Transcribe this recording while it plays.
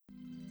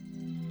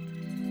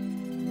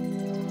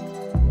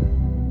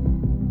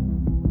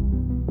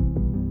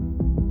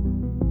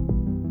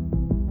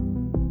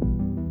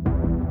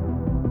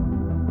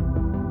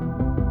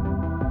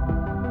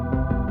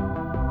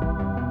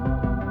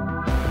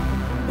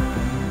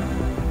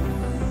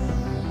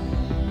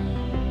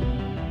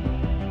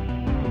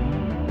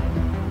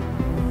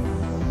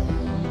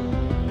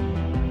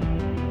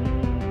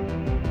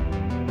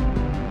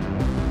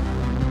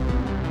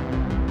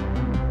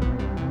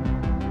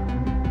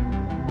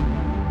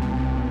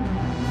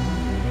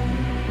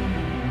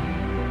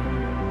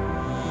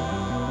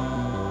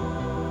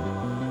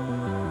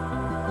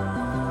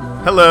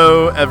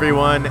Hello,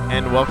 everyone,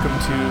 and welcome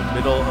to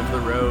Middle of the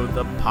Road,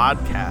 the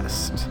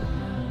podcast.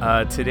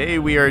 Today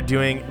we are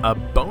doing a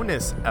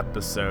bonus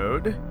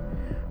episode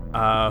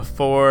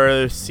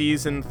for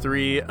Season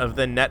 3 of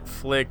the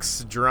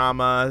Netflix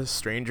drama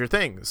Stranger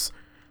Things.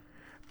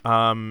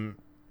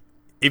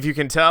 If you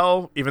can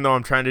tell, even though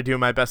I'm trying to do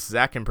my best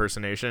Zach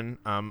impersonation,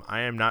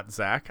 I am not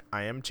Zach,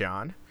 I am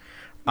John.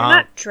 You're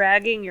not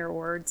dragging your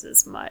words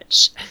as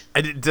much.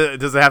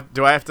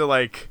 Do I have to,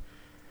 like,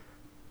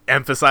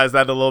 emphasize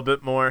that a little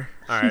bit more?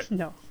 All right.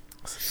 No.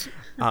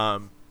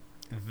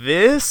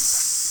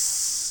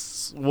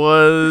 This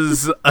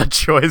was a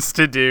choice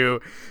to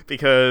do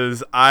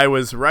because I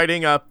was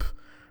writing up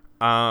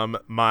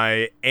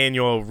my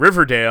annual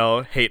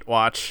Riverdale hate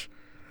watch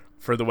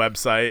for the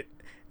website,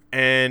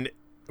 and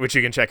which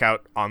you can check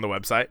out on the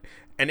website.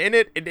 And in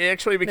it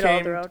actually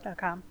became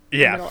middleoftheroad.com.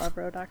 Yeah.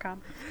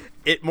 Middleoftheroad.com.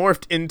 It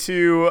morphed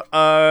into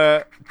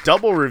a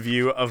double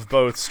review of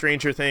both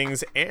Stranger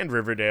Things and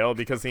Riverdale,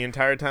 because the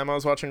entire time I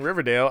was watching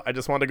Riverdale, I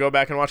just wanted to go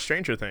back and watch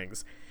Stranger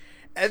Things.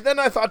 And then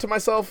I thought to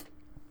myself,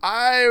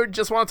 I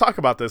just want to talk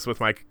about this with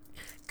my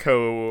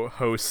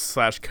co-hosts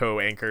slash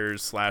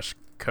co-anchors slash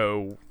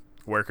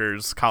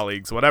co-workers,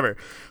 colleagues, whatever.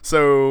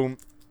 So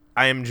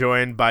I am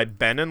joined by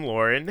Ben and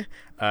Lauren.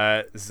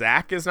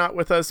 Zach is not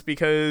with us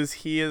because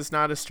he is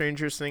not a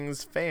Stranger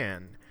Things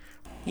fan.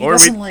 He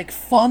doesn't like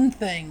fun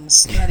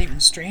things, not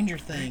even Stranger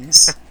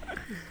Things.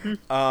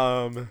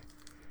 So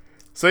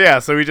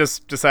we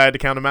just decided to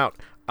count him out.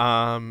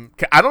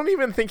 I don't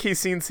even think he's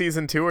seen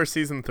season 2 or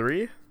season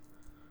 3.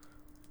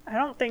 I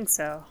don't think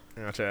so.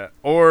 Gotcha.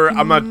 Or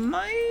I'm not.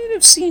 Might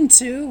have seen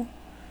 2.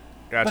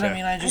 Gotcha. But I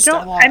mean,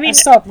 I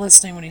stopped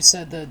listening when he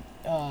said that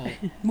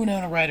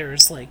Winona Ryder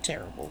is like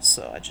terrible.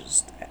 So I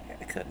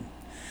couldn't.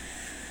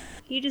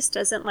 He just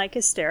doesn't like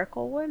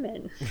hysterical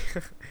women.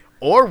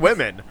 Or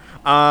women.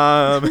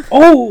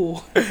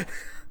 Oh!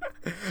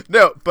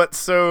 No, but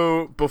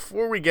so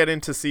before we get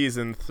into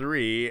season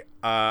 3,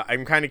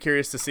 I'm kind of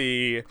curious to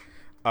see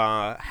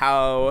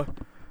how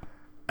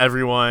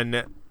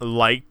everyone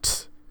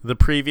liked the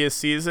previous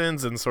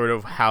seasons and sort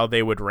of how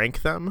they would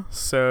rank them.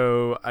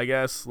 So I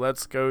guess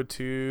let's go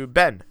to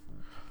Ben.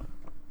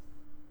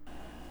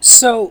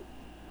 So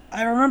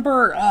I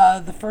remember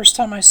the first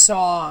time I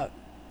saw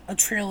a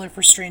trailer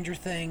for Stranger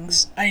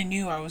Things, I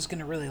knew I was going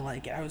to really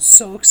like it. I was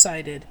so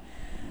excited.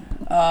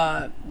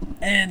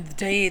 And the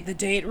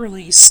day it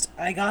released,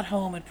 I got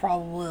home at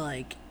probably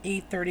like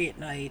 8:30 at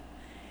night,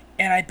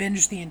 and I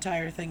binged the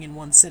entire thing in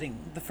one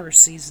sitting, the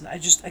first season. I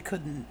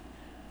couldn't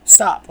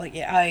stop. Like,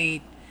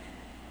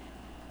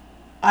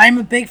 I'm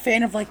a big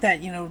fan of like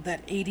that,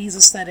 that 80s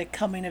aesthetic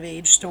coming of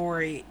age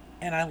story,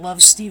 and I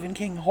love Stephen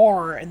King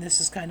horror, and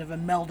this is kind of a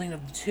melding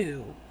of the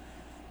two.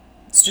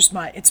 It's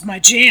my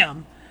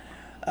jam.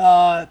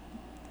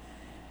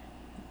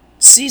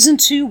 Season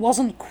 2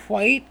 wasn't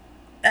quite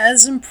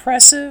as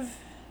impressive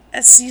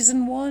as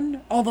season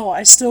 1, although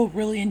I still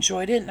really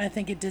enjoyed it, and I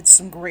think it did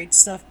some great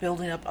stuff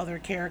building up other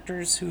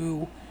characters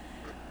who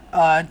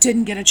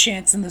didn't get a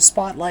chance in the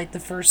spotlight the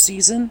first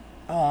season.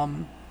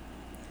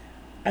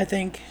 I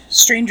think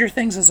Stranger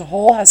Things as a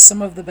whole has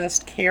some of the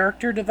best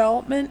character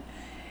development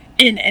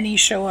in any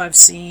show I've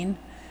seen,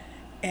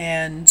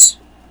 and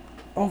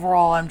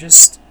overall I'm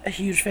just a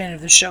huge fan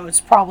of the show.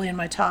 It's probably in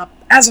my top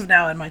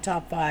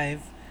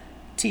 5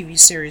 TV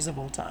series of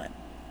all time.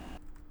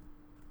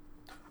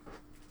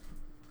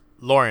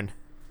 Lauren.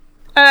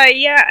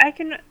 Yeah, I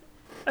can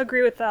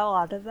agree with a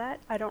lot of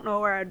that. I don't know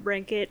where I'd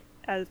rank it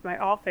as my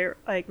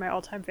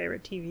all-time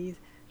favorite TV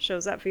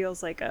shows. That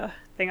feels like a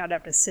thing I'd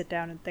have to sit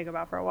down and think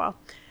about for a while.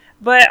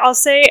 But I'll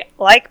say,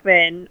 like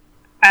Ben,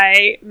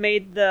 I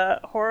made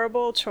the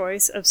horrible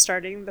choice of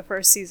starting the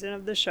first season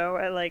of the show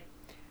at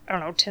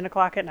 10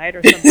 o'clock at night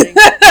or something,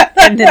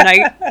 and then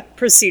I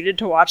proceeded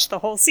to watch the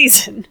whole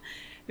season,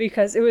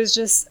 because it was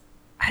just,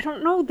 I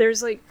don't know,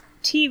 there's like,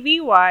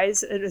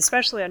 TV-wise, and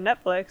especially on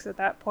Netflix at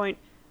that point,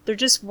 there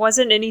just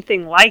wasn't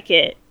anything like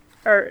it,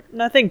 or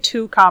nothing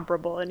too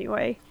comparable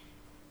anyway.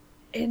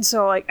 And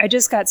so, I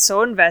just got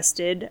so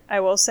invested.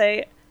 I will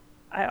say,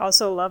 I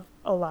also love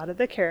a lot of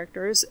the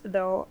characters,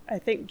 though I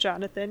think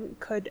Jonathan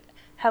could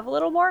have a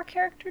little more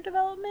character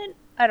development.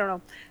 I don't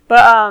know. But,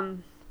 I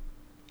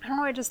don't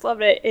know, I just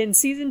loved it. And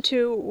season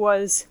 2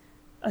 was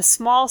a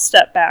small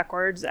step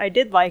backwards. I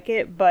did like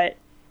it, but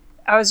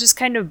I was just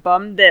kind of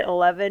bummed that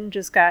 11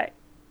 just got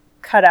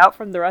cut out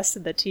from the rest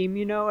of the team,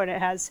 and it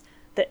has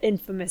the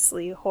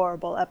infamously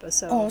horrible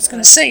episode. Oh, I was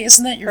going to say,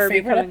 isn't that your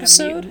favorite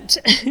episode?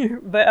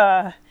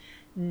 But,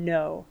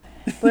 no.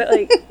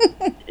 But,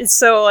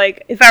 so,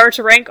 if I were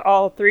to rank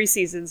all 3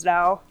 seasons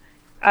now,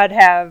 I'd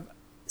have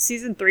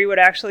season 3 would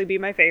actually be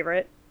my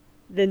favorite,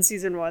 then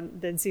season 1,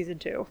 then season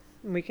 2.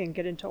 And we can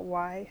get into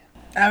why.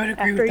 I would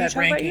agree with that ranking.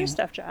 After you talk about your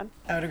stuff, John.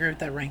 I would agree with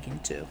that ranking,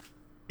 too.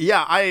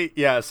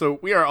 Yeah, so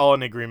we are all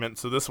in agreement,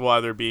 so this will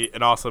either be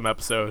an awesome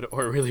episode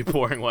or a really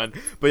boring one.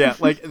 But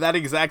yeah, that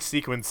exact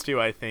sequence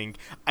too, I think.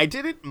 I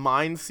didn't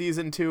mind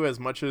season 2 as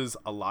much as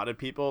a lot of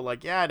people.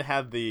 It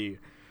had the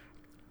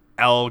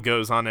Elle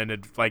goes on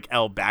like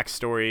Elle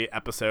backstory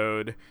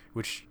episode,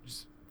 which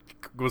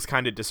was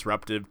kind of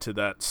disruptive to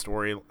that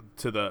story,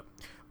 to the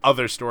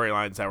other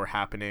storylines that were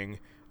happening.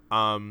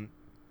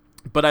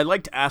 But I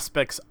liked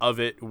aspects of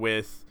it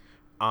with,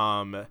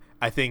 I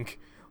think,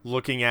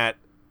 looking at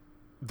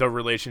the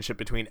relationship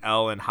between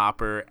Elle and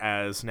Hopper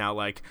as now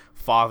like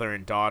father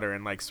and daughter,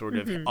 and like sort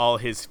of all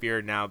his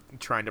fear now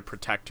trying to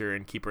protect her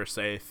and keep her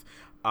safe.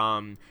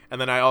 And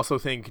then I also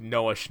think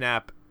Noah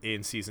Schnapp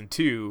in season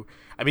 2,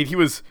 I mean, he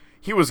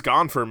was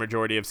gone for a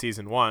majority of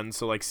season 1,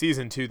 so like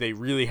season 2 they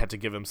really had to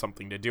give him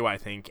something to do, I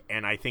think,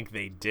 and I think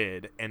they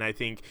did, and I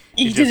think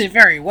he did it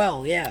very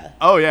well. Yeah.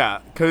 Oh yeah,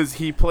 because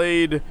he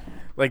played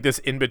like this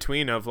in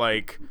between of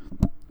like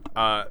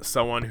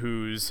someone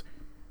who's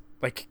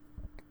like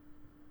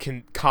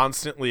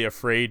constantly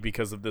afraid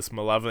because of this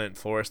malevolent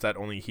force that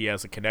only he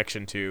has a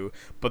connection to,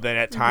 but then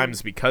at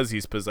times because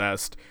he's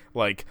possessed,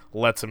 like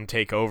lets him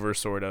take over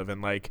sort of,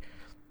 and like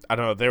I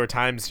don't know, there were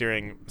times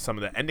during some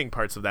of the ending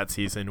parts of that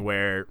season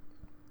where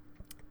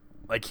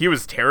like he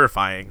was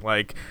terrifying.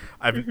 Like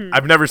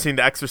I've never seen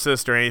The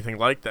Exorcist or anything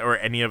like that, or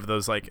any of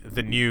those like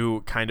the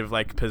new kind of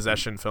like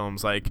possession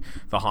films like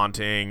The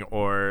Haunting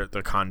or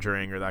The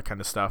Conjuring or that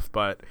kind of stuff,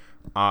 but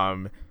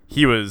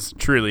he was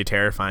truly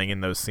terrifying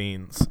in those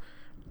scenes.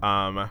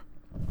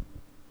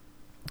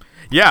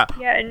 Yeah,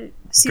 and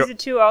season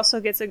 2 also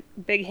gets a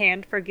big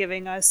hand for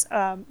giving us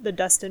the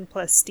Dustin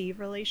plus Steve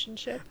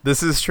relationship.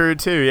 This is true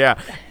too, yeah.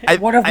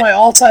 One of my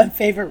all-time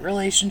favorite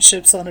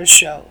relationships on a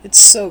show. It's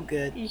so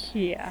good.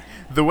 Yeah.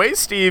 The way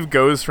Steve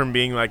goes from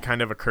being like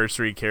kind of a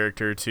cursory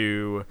character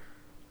to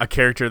a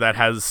character that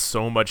has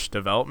so much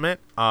development,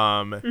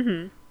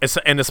 and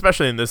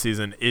especially in this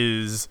season,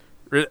 is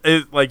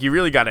like you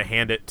really got to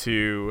hand it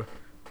to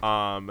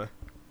the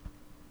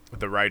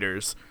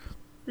writers.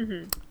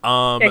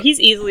 Yeah, he's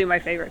easily my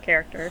favorite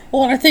character.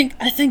 Well, and I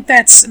think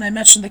that's, and I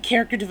mentioned the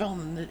character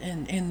development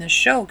in this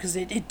show, because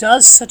it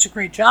does such a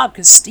great job,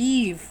 because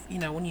Steve, you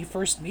know, when you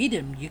first meet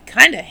him, you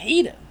kind of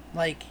hate him.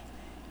 Like,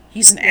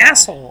 he's an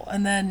asshole,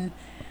 and then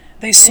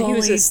they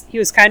slowly... He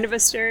was kind of a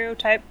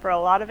stereotype for a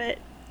lot of it.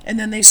 And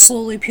then they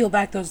slowly peel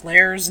back those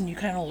layers, and you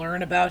kind of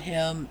learn about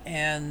him,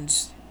 and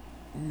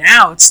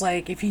now it's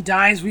like, if he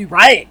dies, we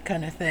riot,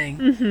 kind of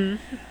thing.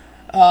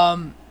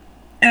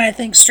 And I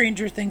think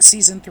Stranger Things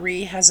Season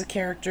 3 has a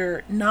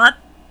character, I'm not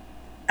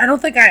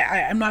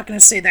going to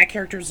say that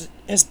character is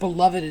as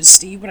beloved as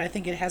Steve, but I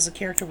think it has a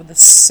character with a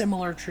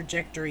similar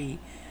trajectory,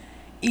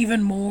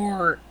 even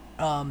more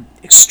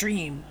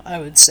extreme, I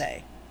would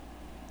say,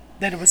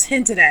 that it was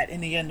hinted at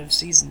in the end of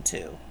Season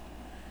 2.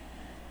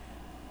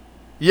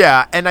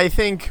 Yeah, and I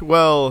think,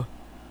 well,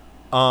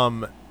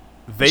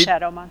 they...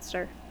 Shadow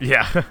Monster.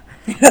 Yeah.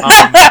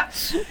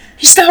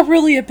 He's not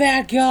really a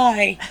bad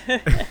guy.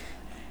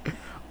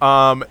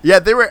 Yeah,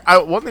 they were.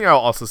 One thing I'll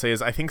also say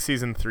is I think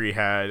season 3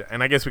 had,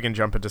 and I guess we can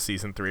jump into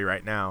season 3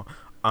 right now.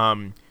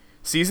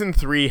 Season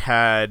 3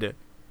 had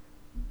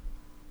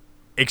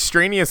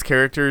extraneous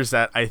characters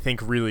that I think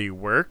really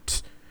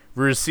worked.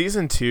 Whereas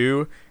season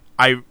 2,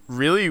 I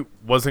really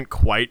wasn't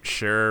quite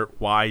sure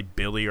why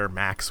Billy or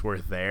Max were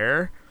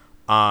there.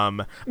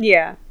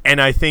 Yeah.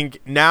 And I think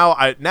now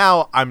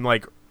I'm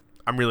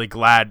really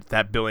glad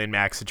that Billy and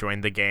Max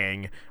joined the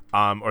gang,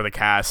 or the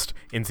cast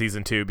in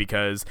season 2,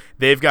 because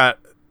they've got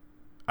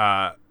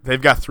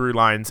through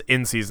lines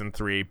in season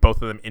 3,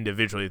 both of them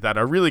individually, that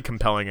are really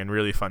compelling and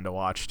really fun to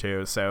watch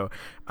too. So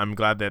I'm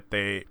glad that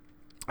they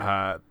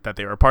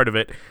were a part of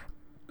it.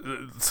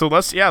 So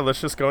let's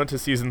just go into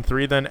season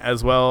 3 then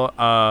as well.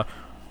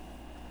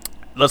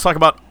 Let's talk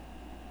about.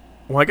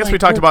 Well, I guess we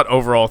talked about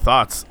overall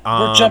thoughts.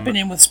 We're jumping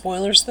in with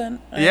spoilers then.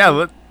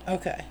 Yeah.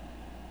 Okay.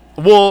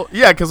 Well,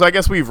 yeah, because I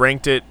guess we've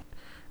ranked it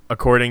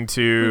according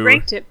to. We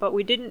ranked it, but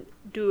we didn't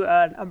do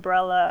an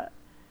umbrella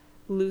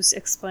loose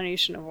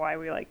explanation of why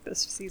we like this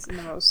season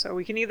the most. So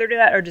we can either do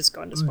that or just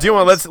go into spoilers. Do you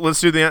want?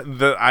 Let's do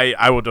the.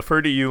 I will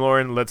defer to you,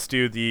 Lauren. Let's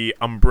do the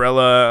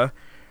umbrella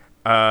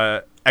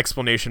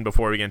explanation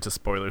before we get into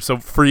spoilers. So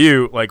for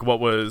you, like, what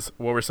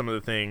were some of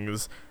the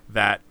things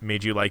that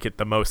made you like it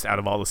the most out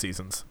of all the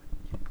seasons?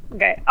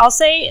 Okay, I'll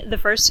say the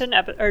first 10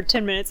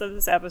 minutes of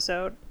this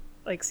episode,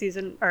 like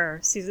season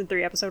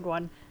 3, episode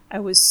 1, I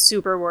was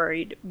super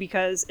worried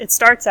because it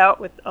starts out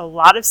with a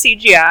lot of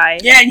CGI.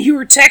 Yeah, and you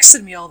were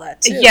texting me all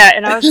that too. Yeah,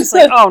 and I was just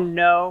like, oh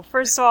no.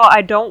 First of all,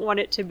 I don't want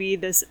it to be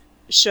this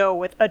show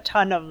with a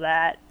ton of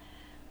that.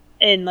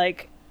 And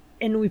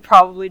we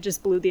probably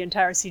just blew the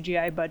entire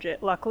CGI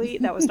budget. Luckily,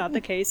 that was not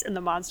the case, and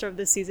the monster of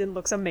this season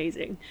looks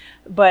amazing.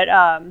 But,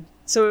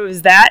 so it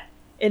was that.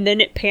 And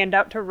then it panned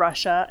out to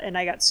Russia, and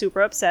I got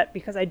super upset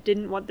because I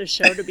didn't want the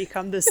show to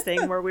become this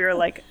thing where we were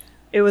like,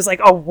 it was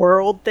like a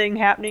world thing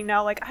happening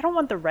now. Like, I don't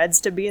want the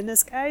Reds to be in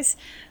this, guys.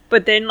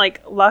 But then,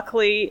 like,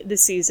 luckily the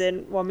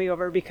season won me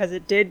over because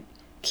it did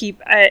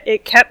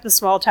it kept the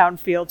small town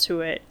feel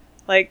to it.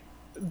 Like,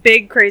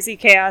 big, crazy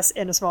chaos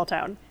in a small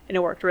town. And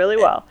it worked really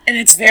well. And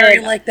it's very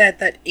like that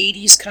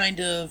 80s kind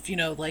of,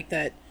 like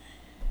that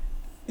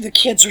the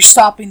kids are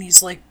stopping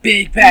these like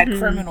big bad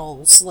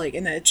criminals, like,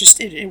 and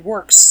it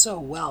works so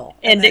well.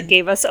 And it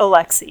gave us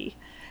Alexei,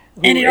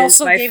 who and it is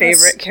also my gave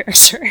favorite us,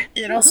 character.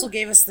 It also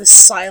gave us this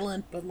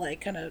silent but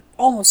like kind of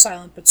almost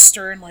silent but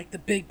stern, like the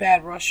big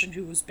bad Russian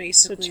who was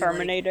basically The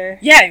Terminator.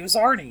 Like, yeah, he was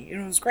Arnie,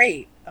 and it was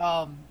great.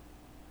 And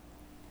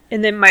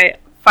then my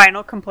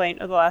final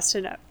complaint of the last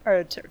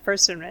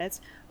first 10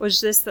 minutes was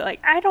just that, like,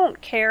 I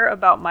don't care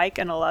about Mike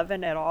and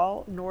Eleven at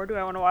all, nor do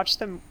I want to watch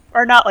them,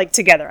 or not like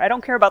together. I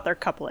don't care about their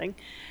coupling,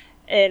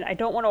 and I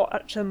don't want to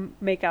watch them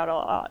make out a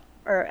lot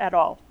or at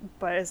all.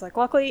 But it's like,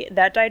 luckily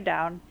that died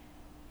down,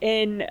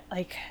 and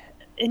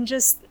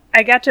just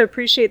I got to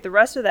appreciate the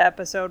rest of the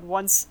episode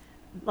once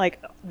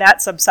like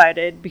that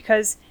subsided,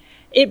 because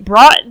it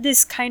brought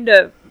this kind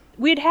of,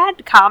 we'd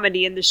had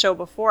comedy in the show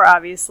before,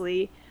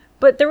 obviously.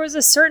 But there was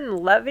a certain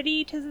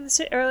levity to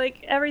this, or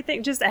like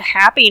everything, just a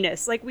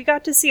happiness. Like, we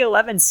got to see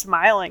Eleven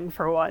smiling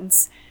for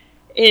once,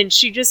 and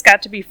she just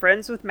got to be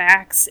friends with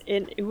Max,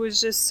 and it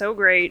was just so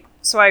great.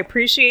 So I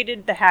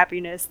appreciated the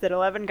happiness that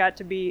Eleven got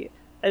to be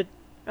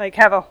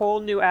have a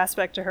whole new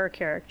aspect to her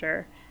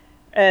character,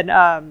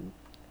 and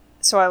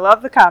so I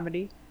love the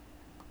comedy.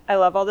 I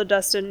love all the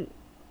Dustin,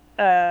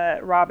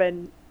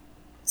 Robin,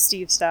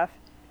 Steve stuff,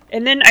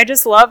 and then I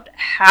just loved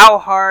how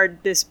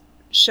hard this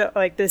show,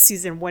 like this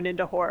season, went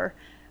into horror.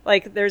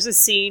 Like, there's a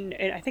scene,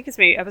 and I think it's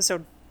maybe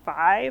episode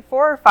 4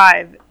 or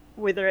 5,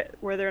 where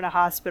they're in a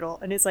hospital,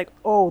 and it's like,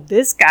 oh,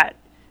 this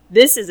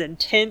is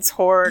intense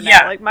horror now.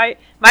 Yeah. Like, my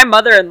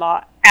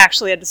mother-in-law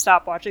actually had to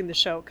stop watching the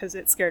show because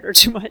it scared her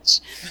too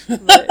much.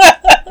 But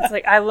it's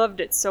like, I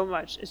loved it so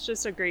much. It's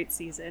just a great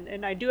season,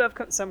 and I do have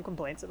some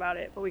complaints about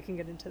it, but we can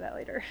get into that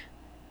later.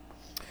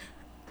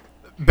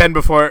 Ben,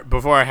 before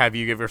I have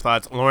you give your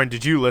thoughts, Lauren,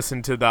 did you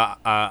listen to the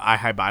I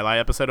Hi Bye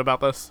episode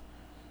about this?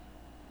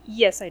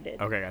 Yes, I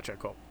did. Okay, gotcha,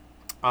 cool.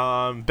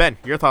 Ben,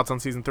 your thoughts on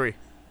season 3?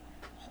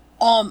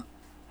 I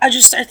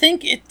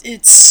think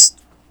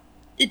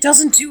it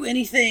doesn't do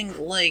anything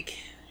like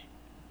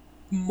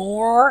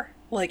more,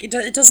 like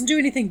it doesn't do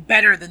anything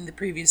better than the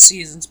previous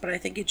seasons, but I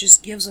think it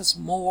just gives us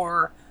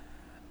more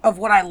of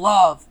what I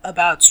love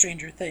about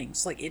Stranger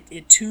Things. Like,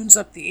 it tunes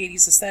up the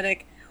 80s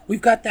aesthetic.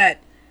 We've got the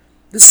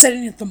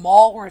setting at the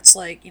mall where it's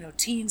like,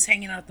 teens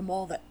hanging out at the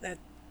mall that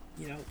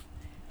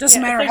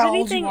doesn't matter how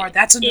old you are.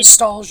 That's a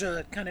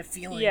nostalgia kind of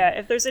feeling. Yeah,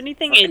 if there's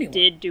anything it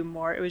did do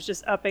more, it was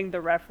just upping the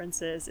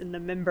references in the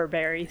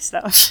Memberberry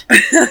stuff.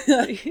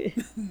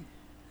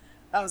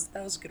 That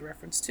was a good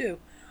reference too.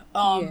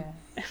 Yeah.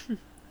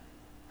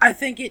 I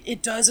think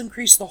it does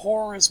increase the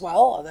horror as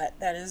well.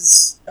 That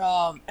is,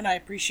 and I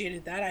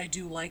appreciated that. I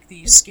do like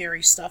the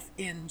scary stuff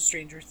in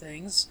Stranger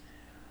Things.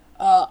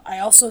 I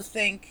also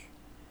think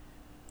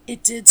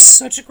it did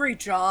such a great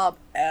job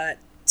at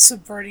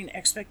subverting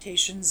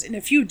expectations in a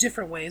few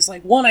different ways.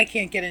 Like, one I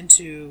can't get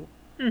into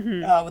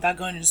without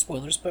going into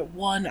spoilers, but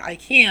one I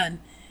can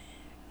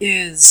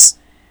is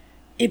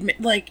it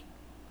like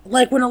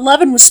when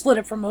 11 was split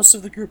up from most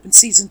of the group in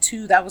season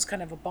 2, that was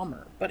kind of a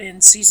bummer. But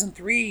in season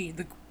 3,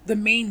 the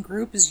main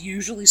group is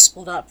usually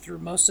split up through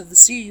most of the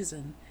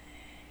season,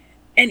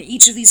 and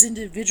each of these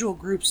individual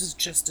groups is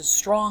just as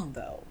strong,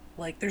 though.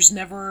 Like, there's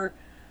never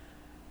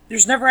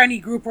any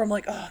group where I'm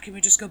like, oh, can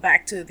we just go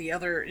back to the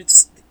other?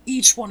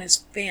 Each one is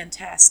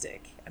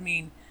fantastic. I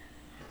mean,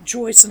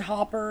 Joyce and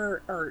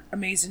Hopper are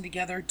amazing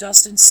together.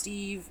 Dustin,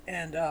 Steve,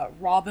 and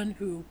Robin,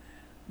 who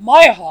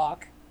Maya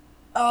Hawke,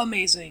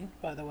 amazing,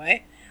 by the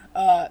way.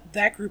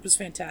 That group is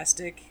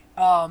fantastic.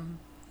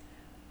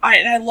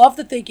 I love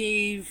that they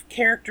gave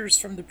characters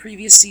from the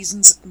previous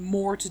seasons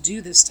more to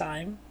do this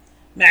time.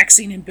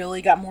 Maxine and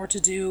Billy got more to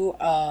do.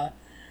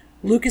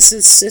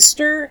 Lucas's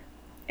sister,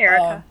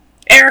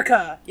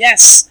 Erica,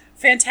 yes,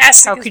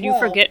 fantastic. How could you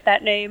forget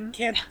that name?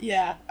 Can't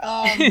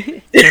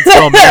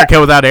spell America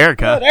without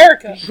Erica. Without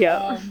Erica.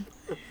 Yeah.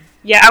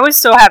 Yeah, I was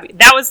so happy.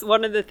 That was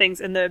one of the things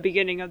in the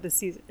beginning of the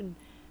season.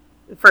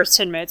 The first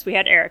 10 minutes, we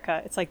had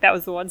Erica. It's like that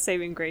was the one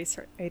saving grace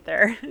right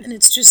there. And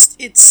it's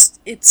just,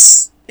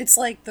 it's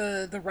like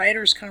the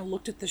writers kind of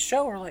looked at the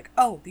show and were like,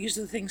 oh, these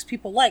are the things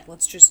people like.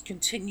 Let's just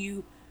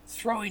continue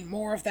throwing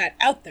more of that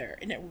out there.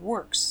 And it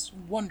works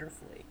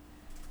wonderfully.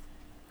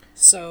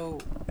 So,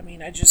 I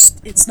mean, it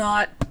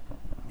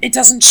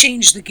doesn't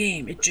change the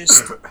game. It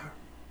just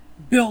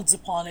builds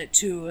upon it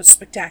to a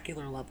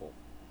spectacular level.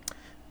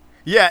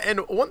 Yeah,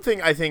 and one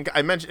thing I think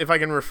I mentioned, if I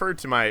can refer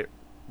to my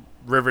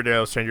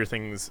Riverdale Stranger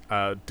Things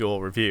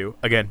dual review,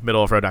 again,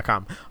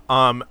 middleofrow.com.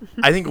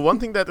 I think one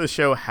thing that the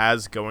show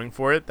has going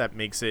for it that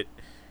makes it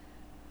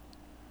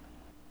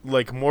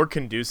like more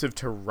conducive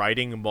to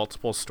writing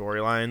multiple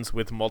storylines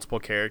with multiple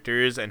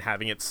characters and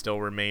having it still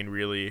remain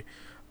really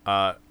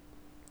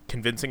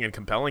convincing and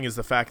compelling is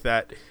the fact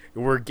that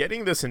we're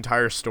getting this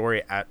entire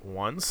story at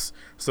once.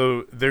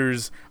 So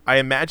I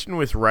imagine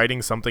with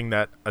writing something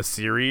that a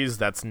series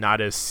that's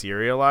not as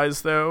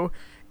serialized though,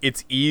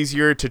 it's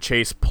easier to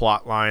chase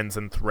plot lines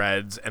and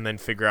threads and then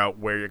figure out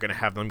where you're going to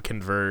have them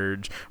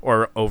converge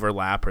or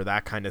overlap or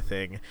that kind of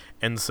thing.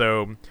 And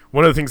so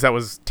one of the things that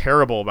was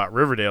terrible about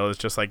Riverdale is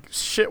just like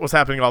shit was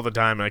happening all the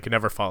time and I could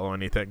never follow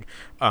anything.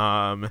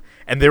 And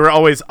they were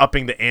always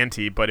upping the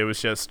ante, but it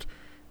was just,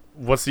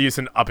 what's the use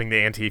in upping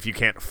the ante if you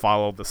can't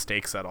follow the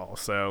stakes at all?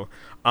 So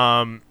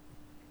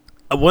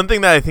one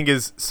thing that I think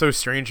is so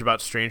strange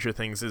about Stranger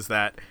Things is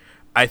that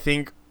I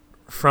think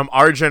from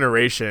our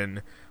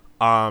generation,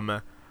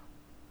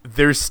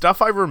 there's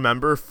stuff I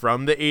remember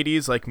from the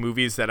 80s, like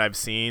movies that I've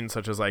seen,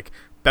 such as like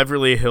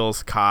Beverly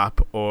Hills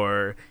Cop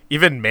or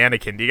even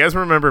Mannequin. Do you guys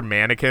remember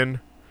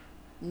Mannequin?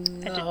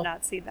 No. I did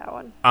not see that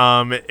one.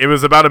 It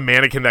was about a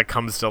mannequin that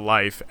comes to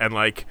life and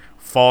like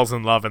falls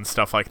in love and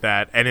stuff like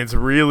that, and it's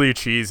really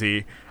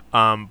cheesy.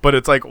 But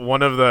it's like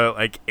one of the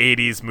like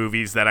 80s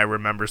movies that I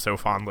remember so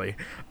fondly.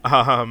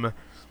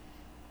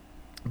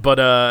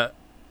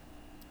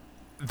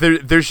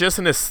 There's just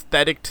an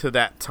aesthetic to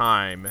that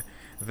time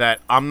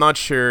that I'm not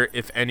sure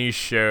if any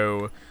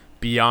show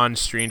beyond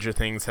Stranger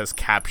Things has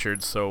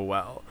captured so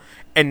well.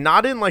 And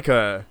not in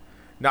a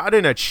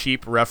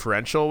cheap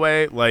referential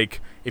way. Like,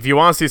 if you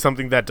want to see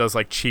something that does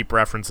like cheap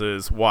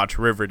references, watch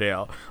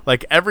Riverdale.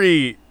 Like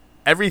everything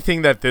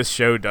that this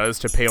show does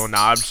to pay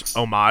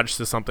homage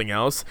to something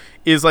else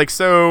is like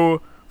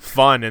so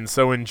fun and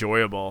so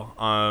enjoyable.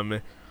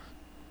 And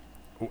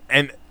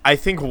I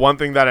think one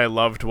thing that I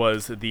loved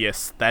was the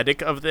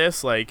aesthetic of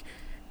this. Like,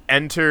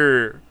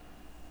 enter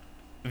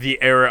the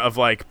era of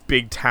like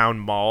big town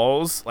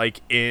malls,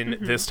 like in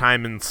this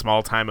time in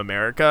small time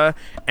America,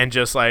 and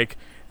just like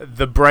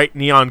the bright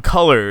neon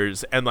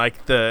colors and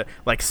like the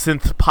like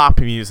synth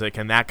pop music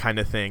and that kind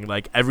of thing.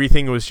 Like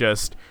everything was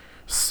just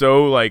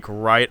so like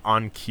right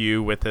on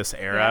cue with this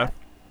era. Yeah.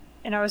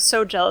 And I was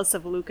so jealous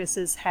of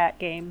Lucas's hat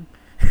game.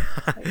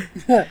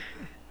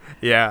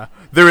 Yeah,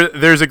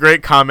 there's a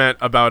great comment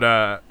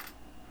about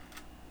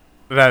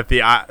that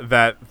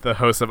the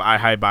host of I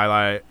Hi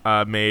Bye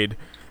made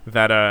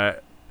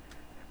that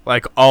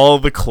like all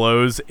the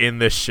clothes in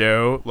this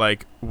show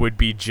like would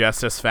be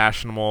just as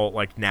fashionable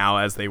like now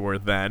as they were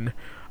then.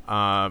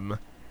 And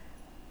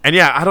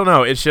yeah, I don't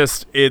know, it's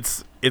just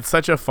it's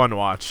such a fun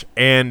watch.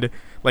 And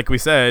like we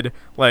said,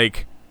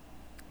 like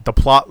the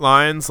plot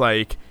lines,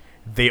 like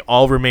they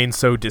all remain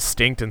so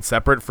distinct and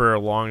separate for a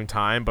long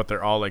time, but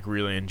they're all like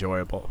really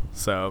enjoyable.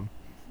 So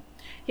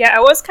yeah,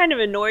 I was kind of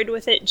annoyed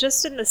with it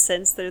just in the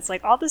sense that it's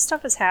like all this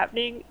stuff is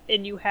happening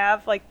and you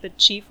have like the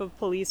chief of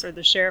police or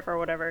the sheriff or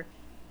whatever,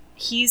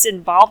 he's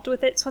involved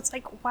with it. So it's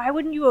like, why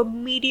wouldn't you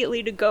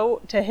immediately to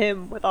go to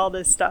him with all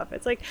this stuff?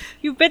 It's like,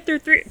 you've been through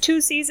 2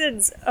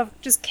 seasons of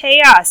just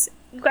chaos.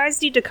 You guys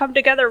need to come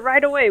together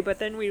right away. But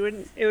then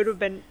it would have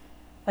been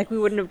like, we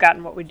wouldn't have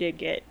gotten what we did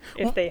get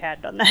if they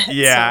had done that.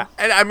 Yeah. So.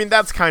 And I mean,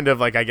 that's kind of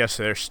like, I guess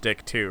their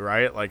shtick too,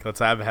 right? Like, let's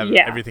have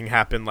everything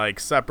happen like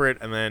separate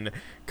and then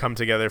come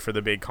together for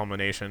the big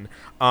culmination.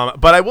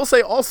 But I will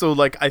say also,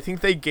 like, I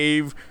think they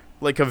gave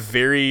like a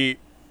very,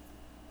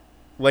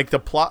 like the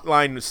plot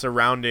line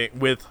surrounding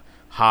with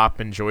Hop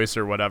and Joyce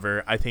or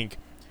whatever, I think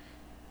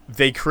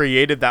they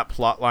created that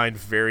plot line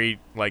very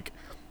like,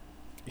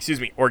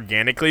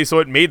 organically. So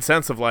it made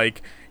sense of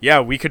like, yeah,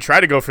 we could try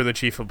to go for the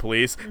chief of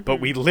police, but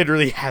we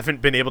literally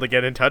haven't been able to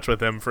get in touch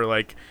with him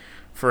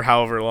for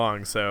however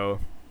long. So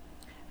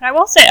and I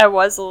will say I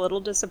was a little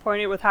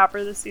disappointed with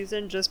Hopper this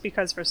season, just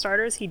because for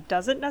starters, he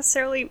doesn't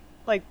necessarily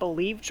like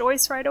believe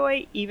Joyce right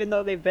away, even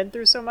though they've been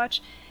through so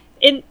much.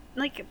 And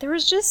like, there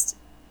was just,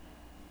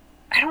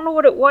 I don't know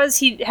what it was.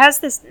 He has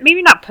this,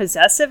 maybe not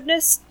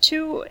possessiveness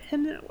to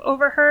him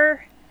over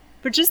her,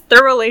 but just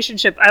their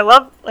relationship. I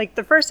love, like,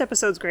 the first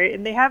episode's great,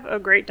 and they have a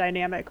great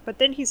dynamic, but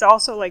then he's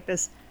also, like,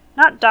 this,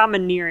 not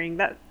domineering,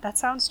 that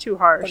sounds too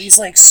harsh. But he's,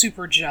 like,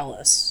 super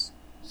jealous.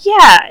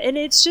 Yeah, and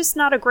it's just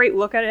not a great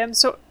look at him,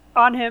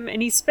 on him,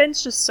 and he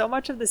spends just so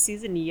much of the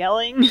season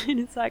yelling, and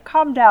it's like,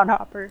 calm down,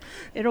 Hopper.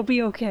 It'll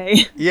be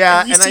okay. Yeah,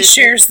 at least he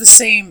shares the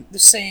same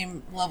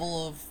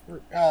level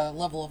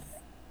of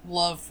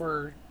love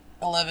for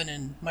Eleven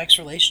and Mike's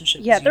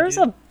relationship. Yeah, there was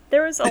a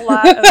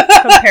lot of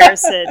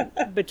comparison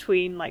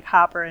between like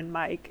Hopper and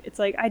Mike. It's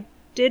like I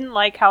didn't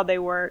like how they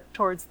were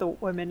towards the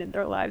women in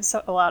their lives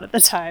a lot of the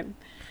time.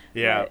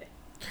 Yeah,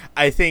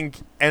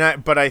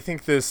 but I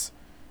think this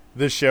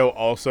show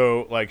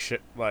also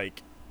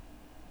like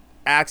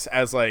acts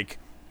as like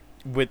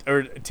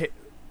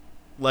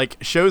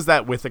shows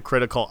that with a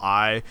critical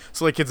eye.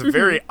 So like it's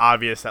very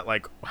obvious that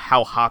like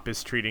how Hop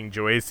is treating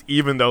Joyce,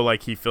 even though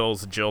like he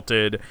feels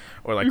jilted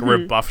or like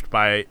rebuffed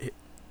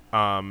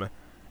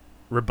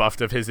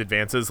of his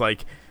advances,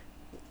 like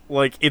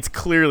it's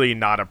clearly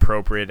not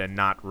appropriate and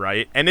not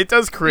right, and it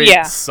does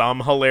create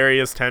some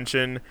hilarious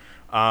tension,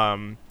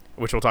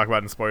 which we'll talk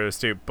about in spoilers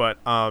too. But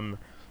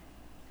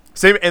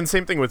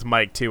same thing with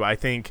Mike too. I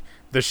think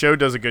the show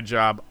does a good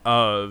job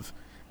of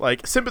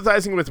like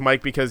sympathizing with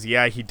Mike because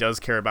he does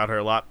care about her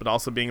a lot, but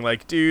also being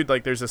like, dude,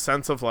 like there's a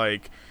sense of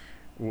like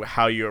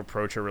how you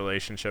approach a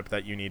relationship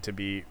that you need to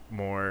be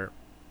more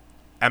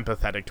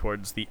empathetic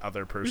towards the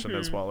other person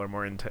as well, or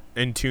more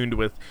in tuned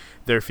with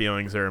their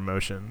feelings or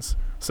emotions.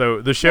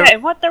 So the show. Yeah,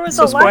 and there was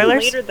a line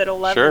later that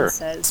 11 Sure.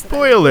 says.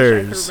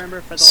 Spoilers. I can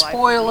remember for the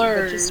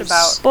Spoilers. just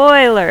about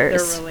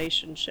Spoilers. their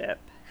relationship.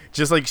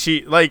 Just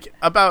like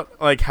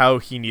about like how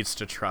he needs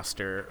to trust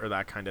her or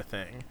that kind of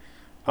thing.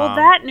 Well,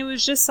 that, and it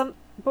was just some.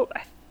 But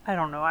I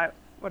don't know. I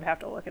would have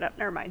to look it up.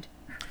 Never mind.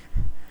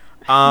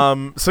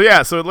 So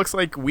it looks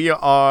like we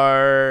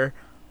are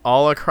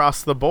all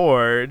across the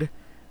board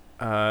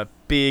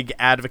big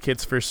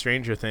advocates for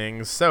Stranger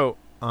Things. So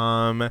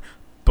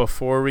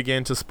before we get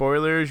into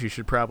spoilers, you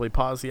should probably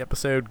pause the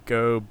episode,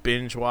 go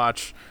binge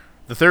watch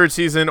the 3rd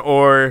season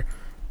or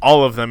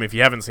all of them if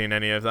you haven't seen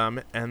any of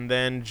them, and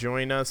then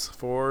join us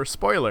for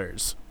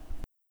spoilers.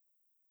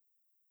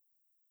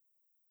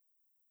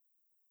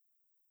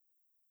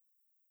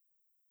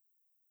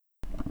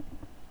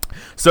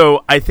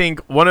 So I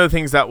think one of the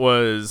things that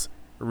was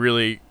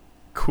really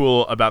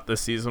cool about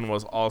this season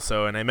was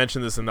also, and I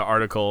mentioned this in the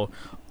article,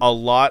 a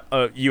lot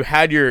of you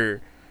had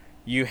your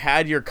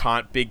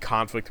big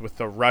conflict with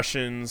the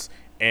Russians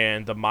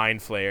and the Mind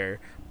Flayer,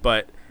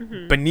 but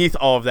beneath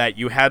all of that,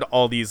 you had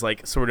all these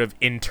like sort of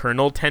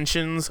internal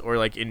tensions or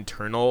like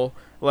internal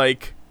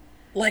like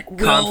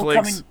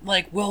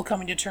Will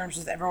coming to terms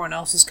with everyone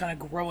else is kind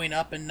of growing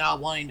up and not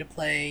wanting to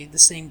play the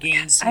same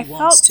games he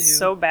wants to. I felt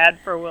so bad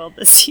for Will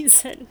this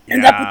season.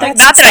 And Yeah. that's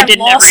Not that I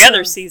didn't every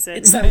other of, season.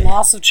 It's that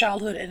loss of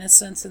childhood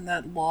innocence and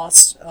that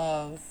loss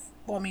of,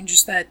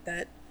 just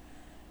that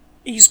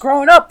he's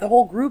growing up. The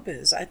whole group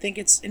is. I think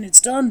it's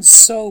done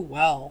so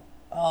well.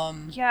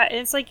 Yeah,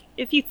 it's like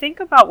if you think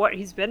about what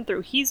he's been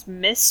through, he's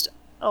missed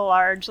a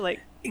large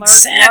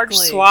large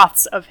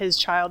swaths of his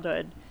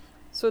childhood.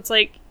 So it's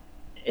like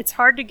it's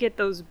hard to get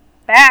those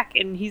back,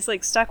 and he's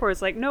like stuck where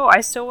it's like, no,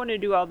 I still want to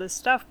do all this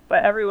stuff,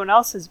 but everyone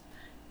else has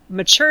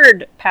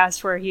matured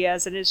past where he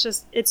has, and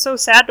it's so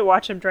sad to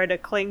watch him try to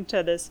cling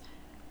to this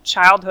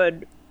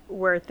childhood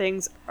where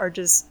things are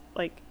just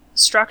like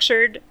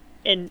structured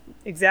and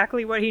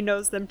exactly what he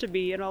knows them to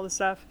be and all this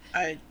stuff.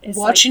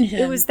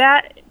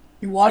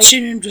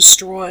 Watching him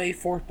destroy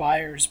Fort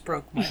Myers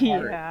broke my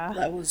heart. Yeah.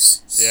 That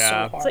was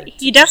so hard. So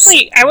he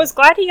definitely. I was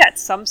glad he got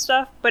some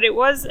stuff, but it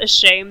was a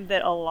shame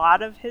that a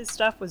lot of his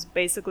stuff was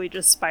basically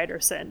just spider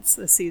sense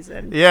this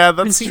season. Yeah,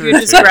 that's He true.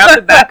 would just grab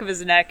the back of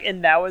his neck,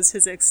 and that was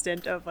his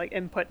extent of like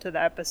input to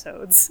the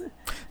episodes.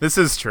 This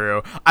is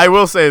true. I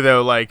will say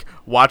though, like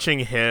watching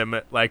him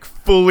like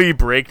fully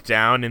break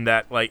down in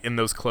that like in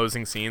those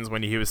closing scenes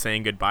when he was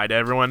saying goodbye to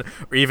everyone,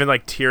 or even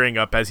like tearing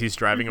up as he's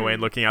driving away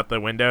and looking out the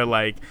window,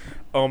 like,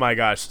 oh my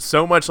gosh,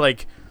 so much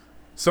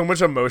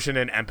emotion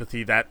and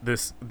empathy that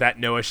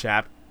Noah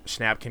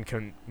Schnapp can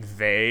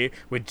convey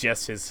with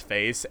just his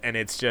face, and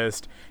it's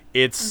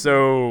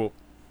so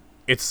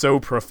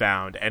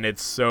profound and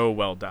it's so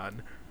well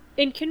done.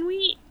 And can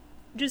we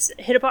just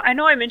hit upon? I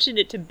know I mentioned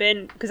it to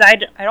Ben because I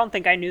don't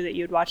think I knew that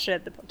you'd watched it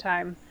at the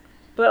time,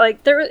 but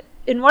like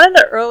in one of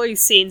the early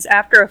scenes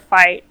after a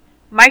fight,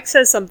 Mike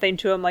says something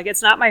to him like,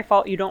 "It's not my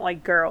fault you don't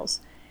like girls."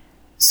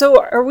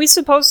 So are we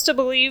supposed to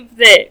believe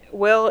that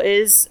Will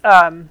is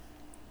or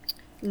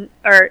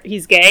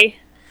he's gay?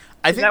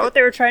 Is that what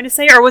they were trying to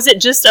say, or was it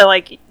just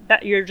like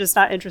that you're just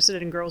not interested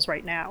in girls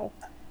right now?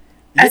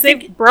 I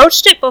think they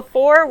broached it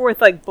before with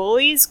like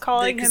bullies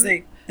calling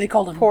him. They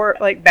called him poor,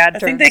 like bad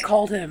terms. I think they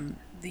called him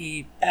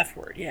the F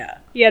word. Yeah.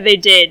 Yeah, they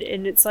did,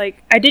 and it's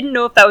like I didn't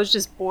know if that was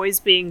just boys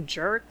being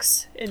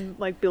jerks and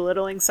like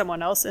belittling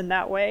someone else in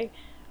that way,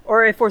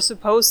 or if we're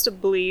supposed to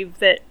believe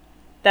that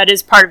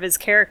is part of his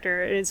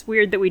character. It's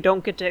weird that we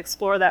don't get to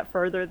explore that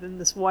further than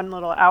this one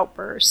little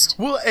outburst.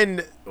 Well,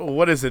 and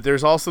what is it?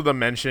 There's also the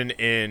mention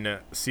in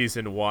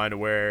season 1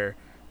 where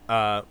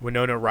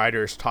Winona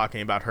Ryder's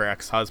talking about her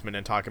ex-husband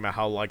and talking about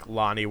how like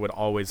Lonnie would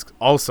always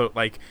also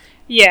like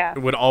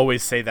would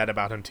always say that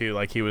about him too,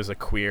 like he was a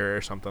queer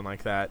or something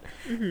like that.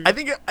 Mm-hmm. I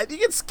think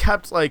it's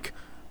kept like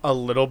a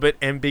little bit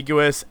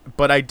ambiguous,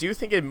 but I do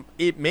think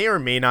it may or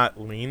may not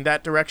lean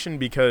that direction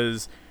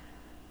because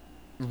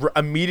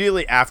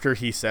immediately after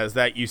he says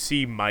that, you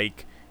see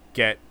Mike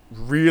get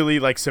really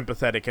like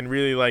sympathetic and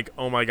really like,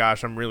 oh my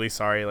gosh, I'm really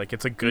sorry, like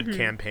it's a good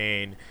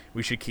campaign,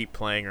 we should keep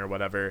playing or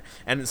whatever.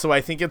 And so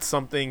I think it's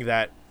something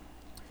that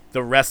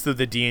the rest of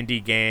the D&D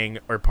gang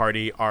or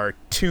party are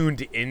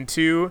tuned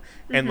into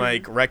and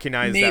like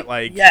recognize that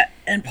like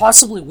and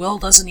possibly Will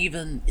isn't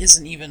even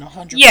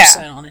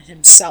 100% on it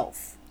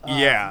himself.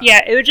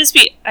 It would just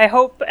be, I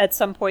hope at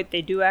some point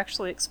they do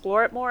actually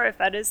explore it more if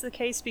that is the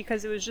case,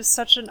 because it was just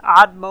such an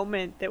odd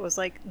moment that was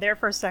like there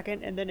for a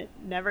second and then it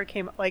never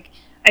came, like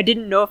I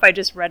didn't know if I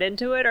just read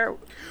into it or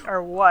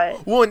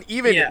what. Well, and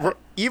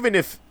even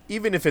if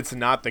it's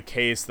not the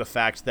case, the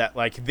fact that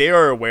like they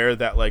are aware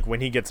that like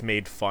when he gets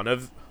made fun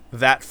of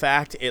that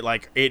fact,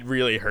 it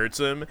really hurts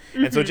him.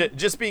 And so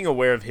just being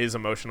aware of his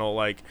emotional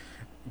like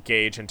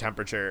gauge and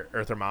temperature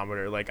or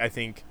thermometer, like I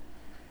think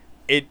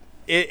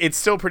it's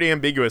still pretty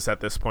ambiguous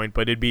at this point,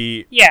 but it'd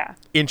be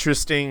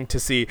interesting to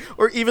see.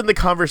 Or even the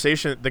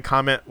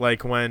comment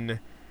like when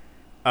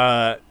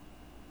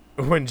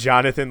when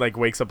Jonathan like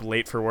wakes up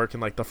late for work in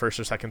like the first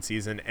or second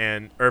season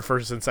or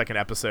first and second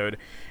episode,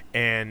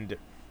 and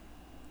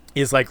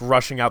is like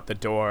rushing out the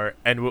door,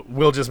 and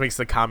Will just makes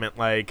the comment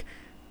like,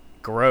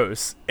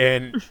 gross,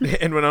 and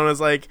and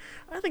Winona's like,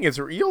 I think it's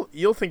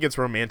you'll think it's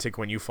romantic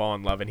when you fall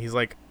in love, and he's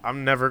like,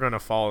 I'm never gonna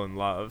fall in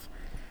love.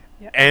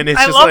 Yeah. And it's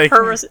I just love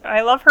like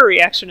I love her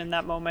reaction in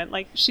that moment.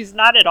 Like, she's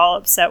not at all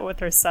upset with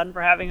her son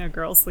for having a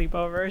girl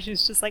sleepover.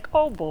 She's just like,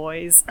 oh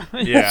boys.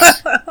 yeah.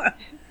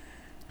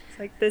 It's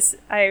like, this,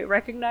 I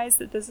recognize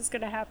that this is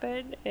gonna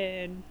happen,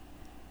 and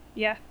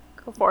yeah,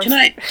 go for it. Can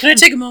I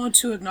take a moment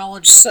to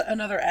acknowledge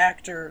another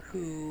actor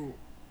who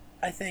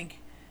I think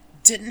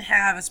didn't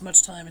have as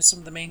much time as some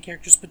of the main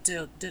characters, but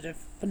did a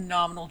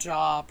phenomenal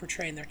job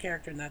portraying their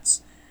character, and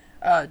that's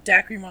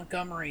Dacre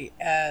Montgomery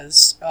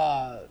as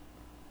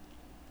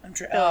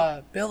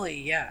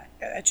Billy. Yeah,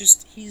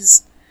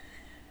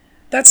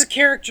 that's a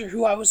character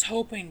who I was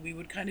hoping we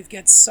would kind of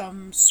get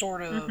some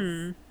sort of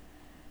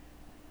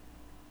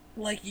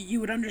like, you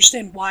would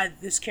understand why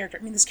this character.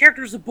 I mean, this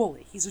character is a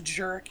bully. He's a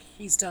jerk.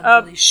 He's done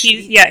really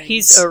shitty things.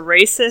 He's a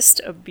racist,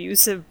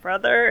 abusive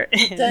brother.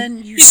 But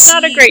then he's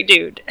not a great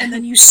dude. And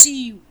then you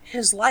see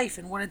his life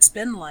and what it's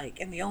been like,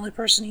 and the only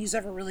person he's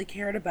ever really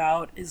cared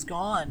about is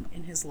gone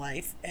in his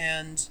life.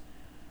 And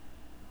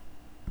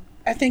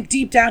I think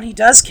deep down he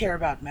does care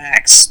about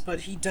Max,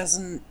 but he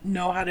doesn't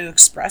know how to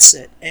express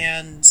it.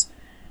 And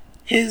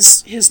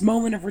his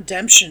moment of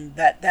redemption,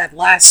 that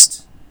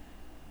last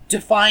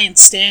defiant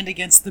stand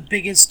against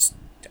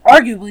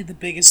arguably the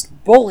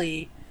biggest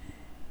bully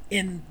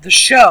in the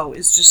show,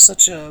 is just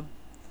such a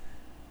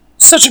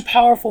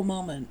powerful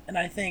moment, and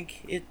I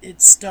think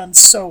it's done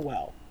so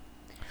well.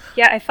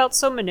 Yeah, I felt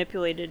so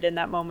manipulated in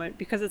that moment,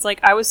 because it's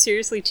like, I was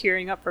seriously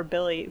tearing up for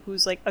Billy,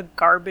 who's like a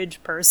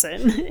garbage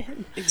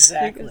person.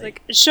 Exactly. It's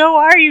like, show,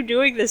 why are you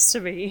doing this to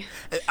me?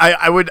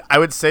 I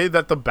would say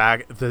that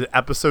the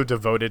episode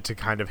devoted to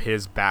kind of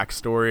his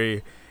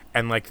backstory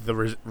and like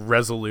the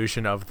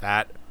resolution of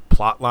that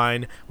plot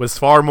line was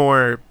far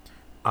more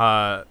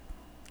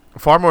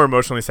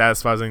emotionally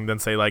satisfying than,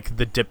 say, like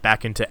the dip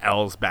back into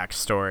Elle's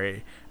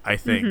backstory, I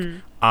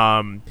think.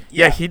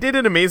 Yeah, he did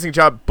an amazing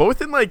job,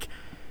 both in like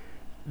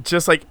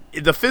just like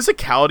the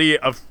physicality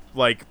of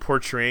like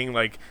portraying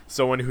like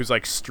someone who's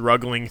like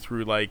struggling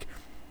through like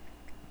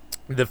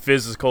the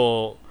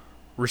physical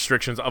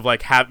restrictions of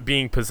like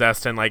being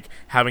possessed and like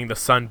having the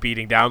sun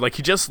beating down. Like,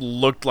 he just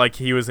looked like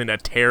he was in a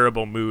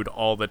terrible mood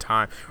all the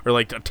time, or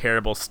like a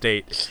terrible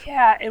state.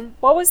 Yeah, and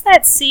what was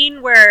that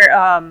scene where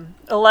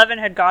 11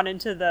 had gone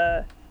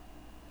into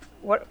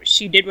what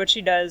she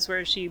does,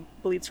 where she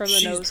bleeds from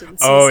the nose and sees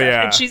stuff.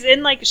 Yeah, and she's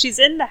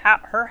in the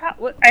her house.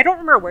 I don't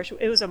remember where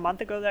it was a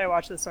month ago that I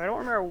watched this, so I don't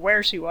remember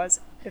where she was.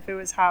 If it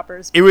was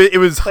Hopper's, it was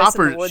place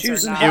Hopper. in the woods It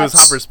was or not.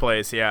 Hopper's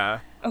place.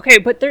 Yeah. Okay,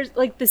 but there's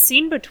like the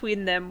scene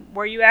between them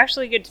where you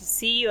actually get to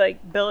see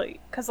like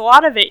Billy, because a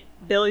lot of it,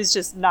 Billy's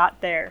just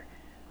not there.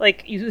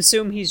 Like, you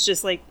assume he's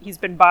just like, he's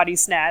been body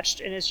snatched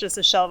and it's just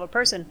a shell of a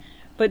person.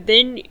 But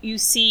then you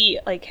see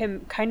like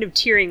him kind of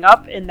tearing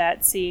up in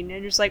that scene,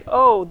 and you're just like,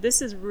 oh,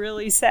 this is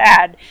really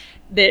sad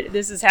that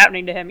this is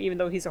happening to him, even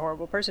though he's a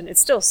horrible person. It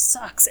still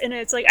sucks. And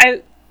it's like,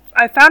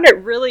 I found it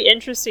really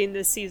interesting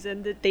this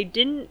season that they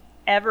didn't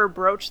ever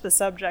broach the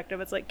subject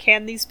of, it's like,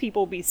 can these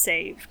people be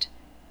saved?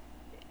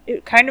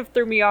 It kind of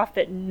threw me off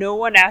that no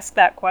one asked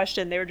that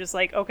question. They were just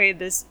like, okay,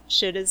 this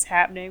shit is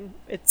happening,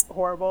 it's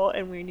horrible,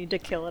 and we need to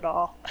kill it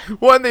all.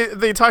 Well, and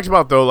they talked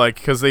about, though, like,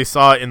 because they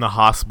saw it in the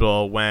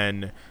hospital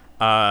when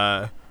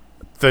the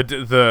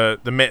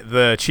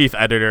chief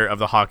editor of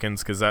the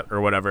Hawkins Gazette or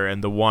whatever,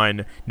 and the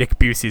one Nick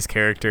Busey's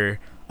character,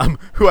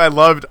 who I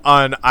loved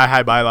on I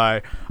Hi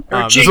Bye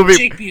Jake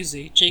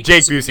Busey. Jake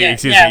Busey,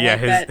 excuse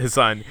me, his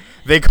son.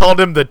 They called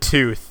him the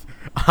Tooth.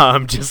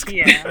 Just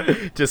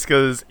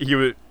because he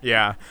was,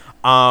 it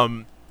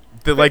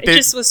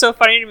just was so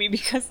funny to me,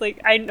 because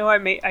like, I know I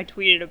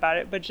tweeted about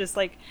it, but just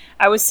like,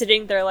 I was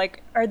sitting there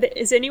like,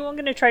 is anyone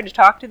going to try to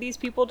talk to these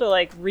people to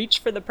like reach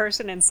for the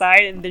person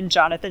inside? And then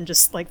Jonathan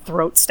just like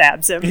throat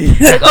stabs him.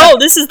 Like, oh,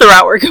 this is the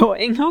route we're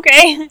going.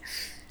 Okay.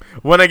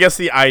 When I guess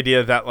the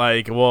idea that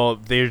like, well,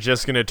 they're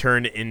just going to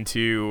turn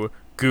into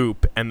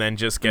goop and then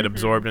just get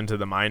absorbed into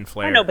the mind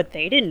flare. I know, but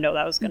they didn't know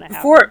that was going to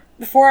happen.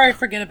 Before I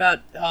forget about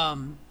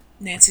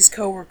Nancy's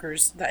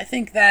coworkers, I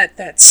think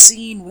that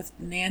scene with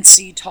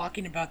Nancy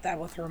talking about that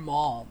with her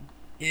mom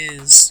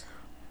is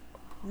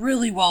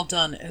really well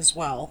done as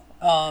well.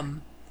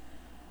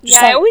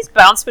 I always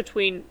bounce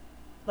between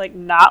like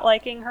not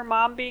liking her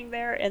mom being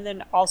there and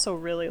then also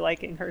really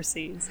liking her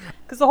scenes,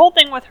 because the whole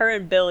thing with her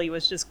and Billy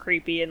was just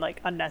creepy and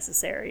like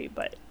unnecessary.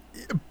 But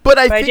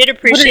I did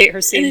appreciate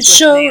her scenes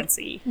with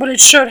Nancy. But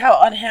it showed how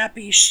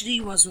unhappy she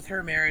was with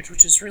her marriage,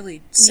 which is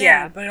really sad.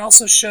 Yeah. But it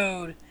also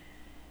showed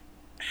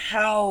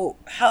how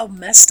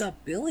messed up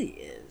Billy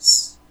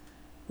is.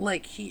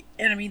 Like,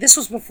 this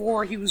was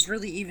before he was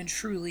really even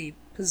truly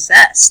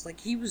possessed.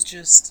 Like, he was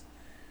screwed.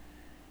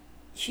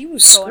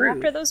 Going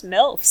after those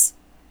MILFs.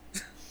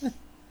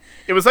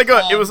 It was like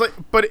it was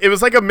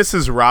like a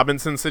Mrs.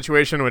 Robinson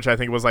situation, which I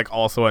think was like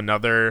also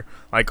another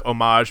like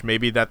homage,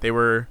 maybe that they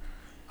were,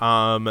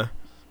 like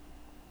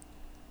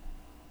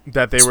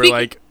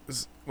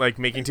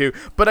making to.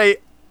 But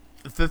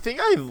the thing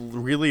I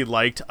really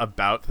liked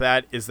about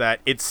that is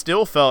that it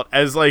still felt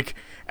as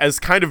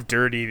kind of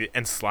dirty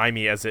and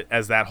slimy as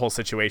that whole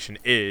situation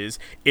is.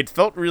 It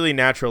felt really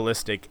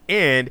naturalistic,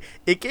 and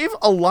it gave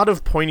a lot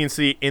of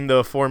poignancy in the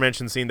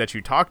aforementioned scene that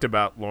you talked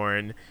about,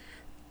 Lauren,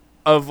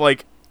 of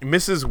like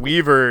Mrs.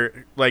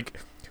 Weaver like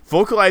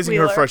vocalizing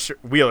vocalizing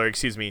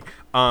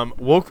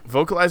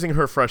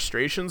her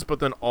frustrations, but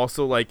then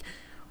also like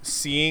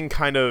seeing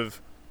kind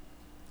of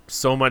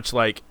so much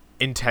like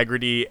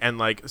integrity and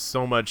like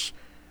so much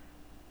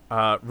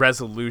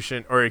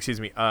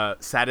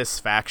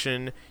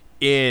satisfaction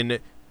in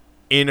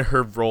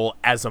her role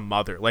as a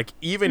mother. Like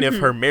even if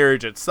her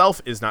marriage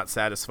itself is not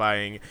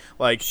satisfying,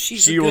 like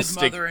she's a good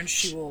mother, and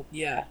she will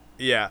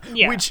yeah,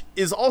 which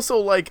is also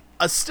like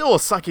still a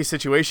sucky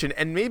situation,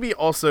 and maybe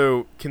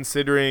also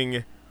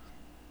considering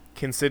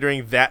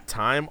that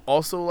time,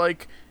 also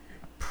like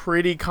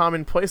pretty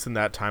commonplace in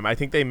that time. I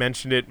think they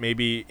mentioned it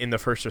maybe in the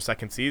first or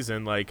second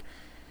season, like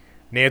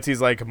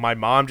Nancy's like, my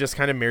mom just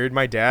kind of married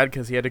my dad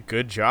because he had a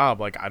good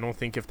job. Like I don't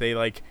think if they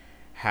like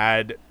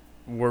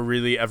were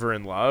really ever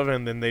in love,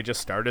 and then they just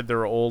started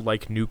their old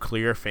like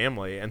nuclear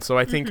family. And so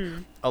I think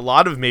a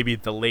lot of maybe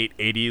the late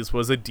 80s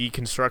was a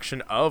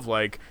deconstruction of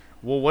like,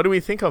 well, what do we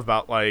think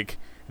about like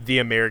the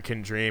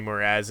American dream,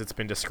 or as it's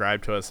been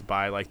described to us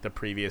by like the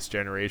previous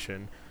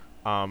generation.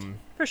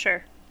 For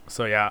sure.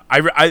 So yeah,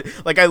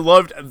 I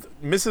loved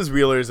Mrs.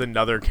 Wheeler is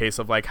another case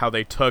of like how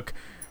they took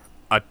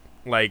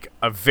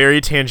a very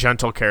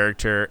tangential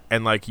character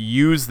and like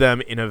used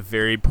them in a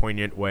very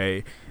poignant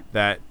way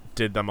that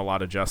did them a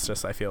lot of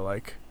justice, I feel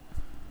like.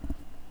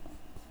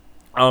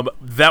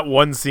 That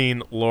one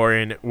scene,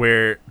 Lauren,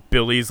 where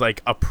Billy's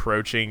like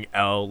approaching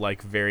Elle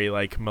like very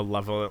like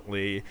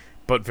malevolently,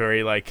 but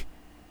very like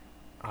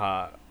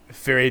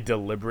very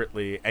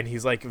deliberately, and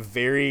he's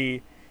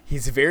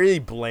very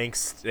blank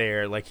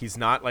stare, like he's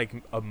not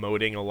like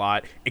emoting a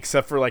lot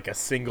except for like a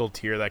single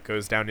tear that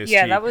goes down his cheek.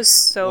 Yeah, that was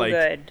so like,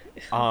 good.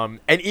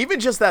 And even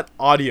just that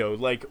audio,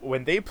 like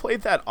when they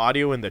played that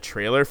audio in the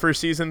trailer for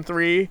season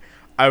 3,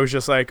 I was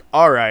just like,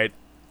 all right,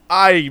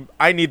 I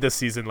need this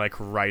season like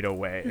right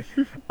away.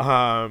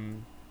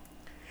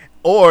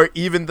 Or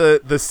even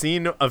the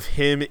scene of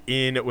him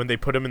when they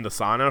put him in the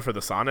sauna for the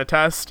sauna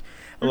test,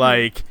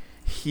 like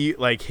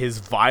his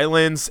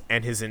violence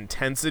and his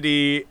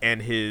intensity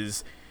and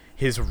his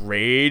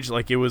rage,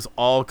 like it was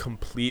all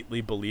completely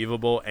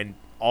believable and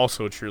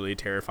also truly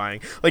terrifying.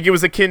 Like it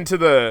was akin to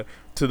the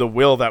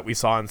Will that we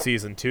saw in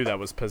season 2 that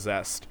was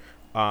possessed.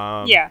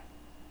 Yeah.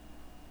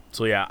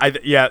 So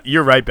yeah,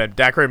 you're right, Ben.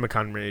 Dacre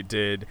McConaughey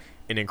did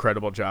an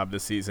incredible job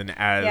this season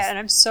as. Yeah, and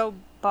I'm so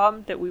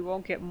bummed that we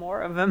won't get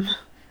more of him.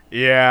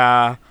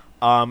 Yeah.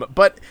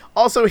 But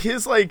also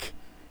his like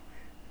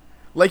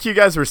you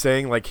guys were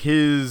saying, like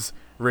his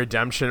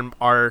redemption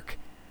arc,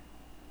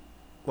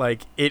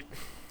 like did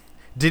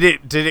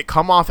it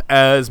come off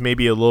as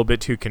maybe a little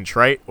bit too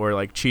contrite or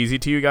like cheesy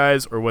to you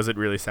guys, or was it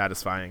really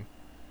satisfying?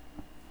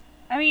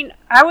 I mean,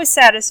 I was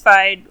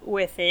satisfied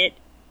with it.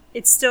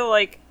 It's still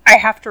like I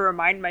have to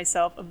remind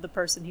myself of the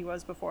person he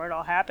was before it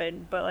all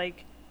happened, but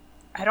like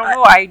I don't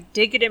know, I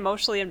did get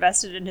emotionally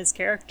invested in his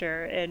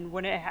character, and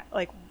when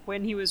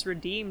when he was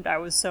redeemed, I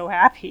was so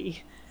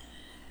happy.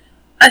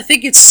 I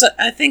think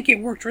it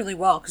worked really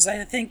well, because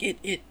I think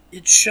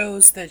it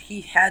shows that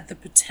he had the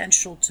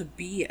potential to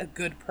be a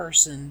good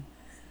person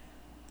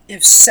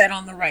if set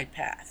on the right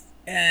path.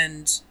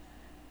 And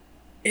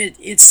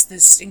it's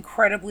this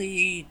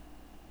incredibly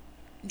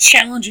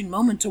challenging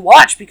moment to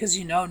watch, because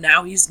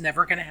now he's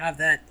never going to have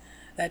that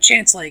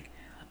chance. Like,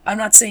 I'm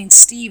not saying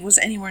Steve was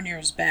anywhere near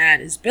as bad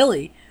as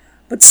Billy,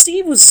 but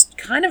Steve was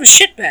kind of a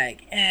shitbag,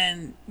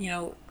 and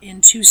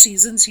in 2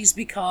 seasons he's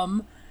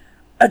become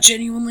a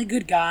genuinely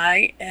good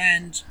guy,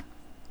 and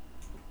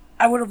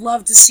I would have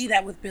loved to see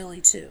that with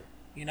Billy too,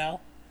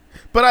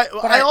 But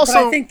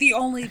I think the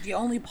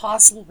only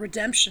possible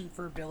redemption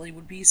for Billy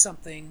would be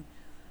something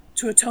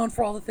to atone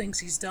for all the things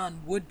he's done,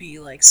 would be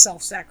like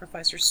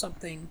self-sacrifice or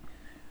something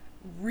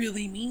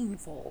really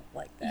meaningful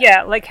like that.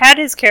 Yeah, like had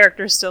his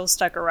character still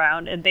stuck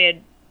around and they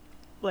had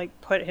like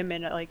put him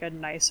in like a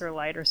nicer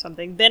light or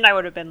something, then I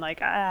would have been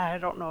like, I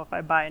don't know if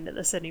I buy into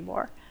this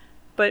anymore.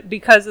 But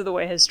because of the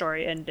way his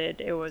story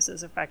ended, it was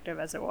as effective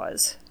as it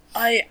was.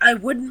 I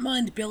wouldn't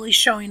mind Billy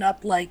showing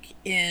up like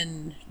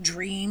in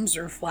dreams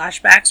or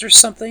flashbacks or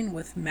something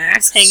with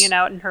Max. Just hanging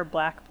out in her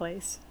black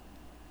place.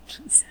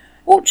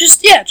 Well,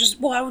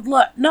 I would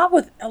love, not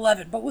with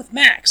 11, but with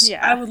Max.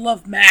 Yeah. I would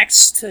love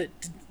Max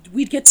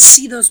we'd get to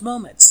see those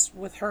moments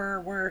with her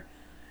where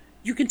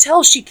you can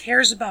tell she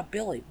cares about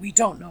Billy. We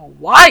don't know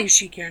why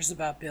she cares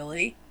about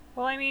Billy.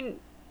 Well, I mean,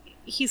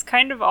 he's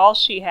kind of all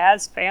she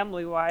has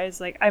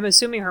family-wise. Like, I'm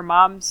assuming her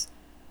mom's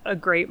a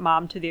great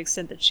mom to the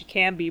extent that she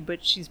can be,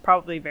 but she's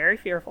probably very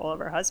fearful of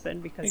her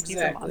husband because he's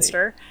a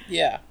monster.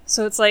 Yeah.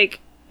 So it's like,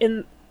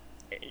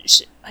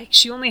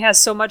 she only has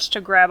so much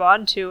to grab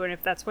onto, and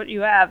if that's what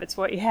you have, it's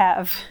what you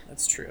have.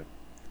 That's true.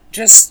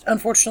 Just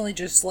unfortunately,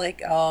 just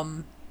like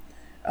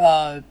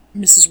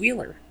Mrs.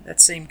 Wheeler, that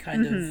same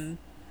kind of.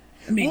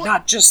 I mean,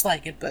 not just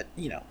like it, but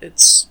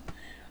it's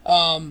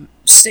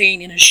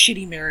staying in a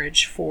shitty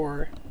marriage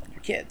for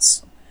your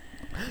kids.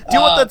 Do you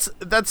know what?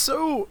 That's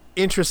so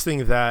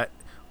interesting that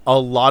a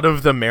lot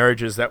of the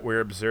marriages that we're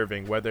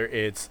observing, whether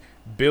it's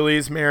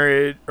Billy's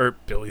dad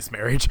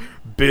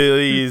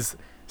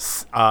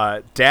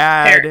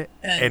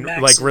and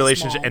like Max's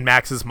relationship mom. and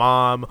Max's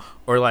mom,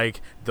 or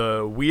like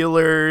the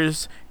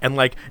Wheelers, and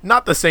like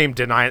not the same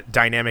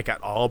dynamic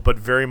at all, but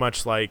very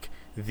much like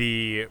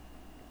the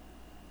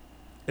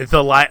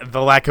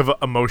lack of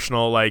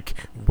emotional like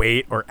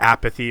weight or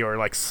apathy or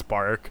like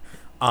spark,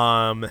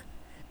 and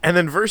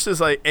then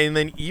versus like, and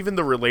then even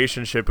the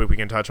relationship, if we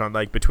can touch on,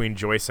 like between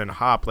Joyce and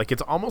Hop, like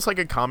it's almost like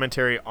a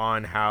commentary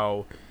on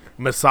how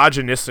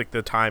misogynistic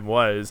the time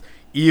was,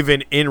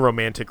 even in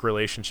romantic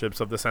relationships,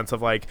 of the sense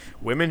of like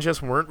women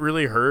just weren't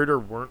really heard or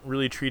weren't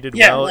really treated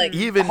well. Like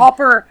Even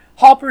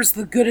Hopper's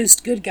the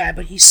good guy,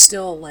 but he's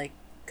still like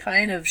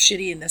kind of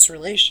shitty in this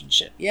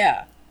relationship.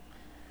 Yeah.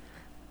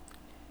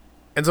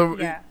 And so,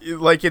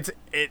 like,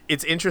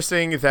 it's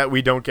interesting that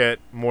we don't get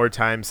more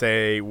time,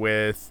 say,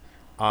 with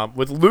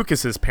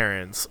Lucas's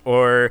parents,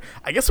 or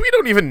I guess we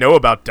don't even know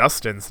about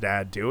Dustin's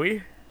dad, do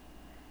we?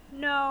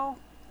 No.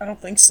 I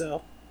don't think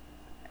so.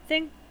 I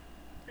think,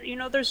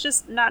 there's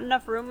just not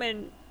enough room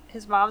in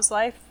his mom's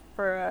life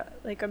for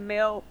a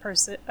male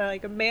person,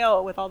 like a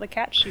male with all the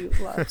cat she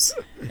loves.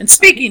 And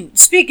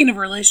speaking of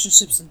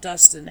relationships and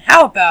Dustin,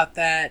 how about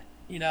that?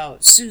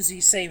 Susie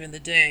saving the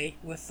day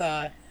with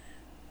the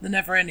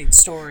Never-Ending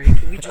Story.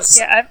 Can we just?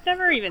 Yeah, I've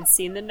never even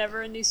seen the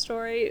Never-Ending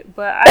Story,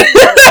 but I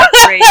know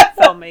great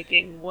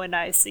filmmaking when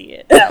I see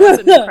it. That was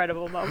an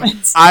incredible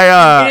moment.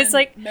 It's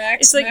like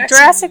Max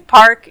Jurassic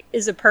Park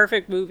is a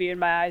perfect movie in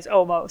my eyes,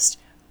 almost.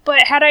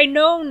 But had I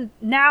known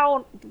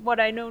now what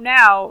I know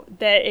now,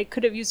 that it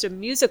could have used a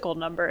musical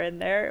number in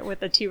there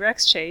with a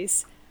T-Rex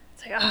chase.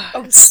 It's like,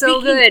 it's so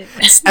good.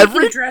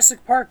 Speaking of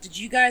Jurassic Park, did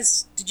you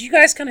guys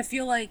kind of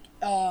feel like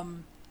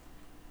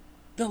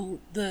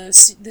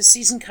the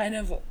season kind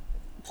of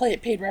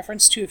paid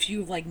reference to a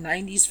few of like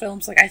 90s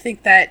films? Like I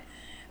think that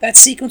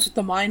sequence with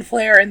the mind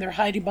flare and they're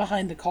hiding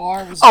behind the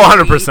car was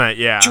 100%,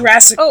 yeah.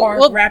 Jurassic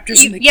Park,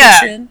 Raptors in the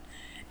kitchen.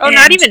 Oh, and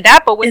not even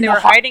that, but when they were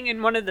hiding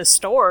in one of the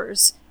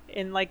stores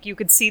and like you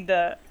could see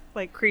the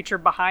like creature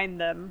behind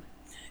them,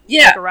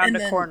 like, around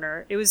a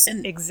corner. It was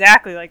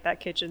exactly like that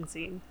kitchen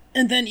scene.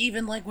 And then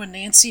even like when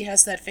Nancy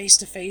has that face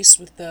to face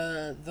with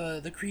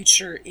the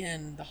creature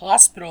in the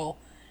hospital,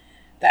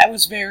 that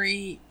was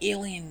very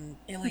Alien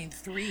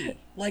 3.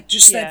 Like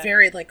just that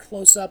very like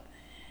close up.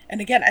 And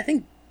again, I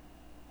think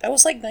that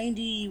was like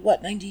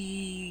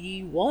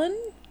 91?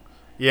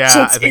 Yeah,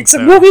 so I think it's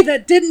a movie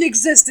that didn't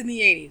exist in the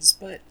 80s,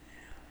 but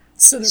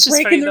so they're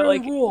breaking their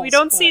own rules. We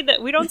don't see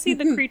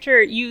the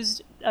creature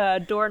use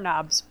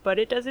doorknobs, but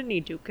it doesn't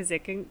need to because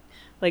it can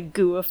like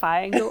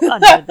gooify and go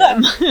under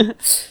them.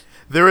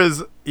 There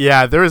is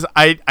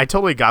I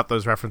totally got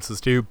those references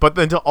too, but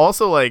then to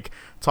also like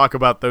talk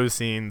about those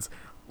scenes,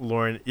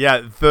 Lauren,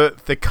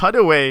 the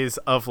cutaways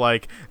of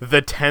like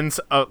the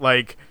tense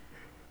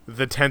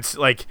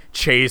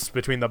chase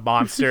between the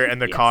monster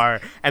and the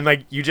car, and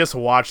like you just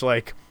watch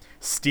like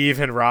Steve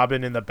and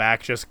Robin in the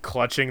back just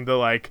clutching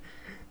the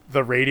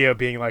radio,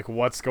 being like,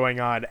 what's going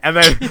on? And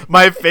then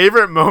my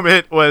favorite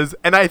moment was,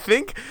 and I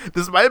think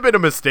this might have been a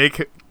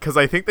mistake because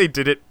I think they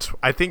did it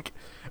I think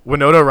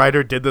Winona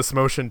Ryder did this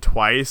motion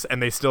twice and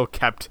they still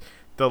kept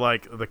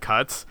the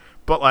cuts,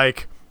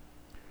 but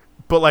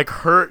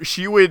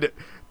she would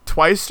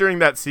twice during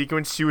that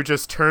sequence, she would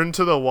just turn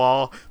to the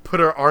wall, put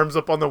her arms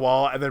up on the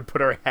wall, and then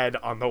put her head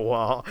on the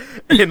wall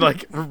in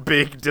like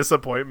big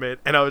disappointment.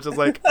 And I was just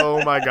like,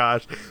 oh my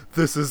gosh,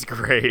 this is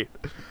great.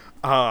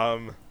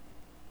 I'm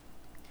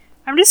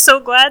just so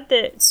glad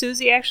that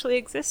Susie actually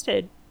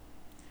existed.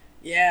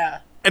 Yeah.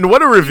 And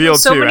what a reveal,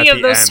 so too, many at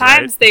of the those end,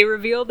 times right? they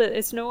revealed that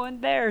it's no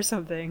one there or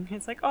something.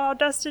 It's like, oh,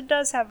 Dustin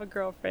does have a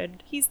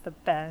girlfriend. He's the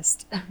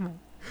best.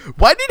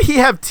 Why did he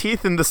have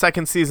teeth in the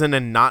second season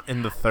and not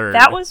in the third?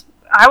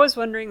 I was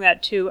wondering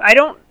that too. I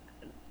don't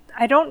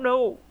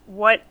know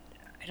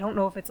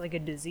if it's like a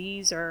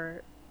disease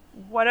or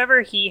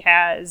whatever he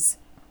has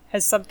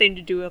something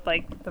to do with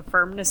like the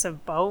firmness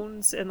of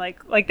bones, and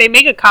like they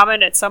make a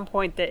comment at some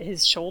point that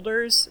his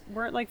shoulders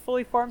weren't like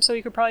fully formed so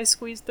he could probably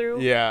squeeze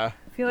through. Yeah.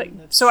 I feel like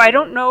so true. I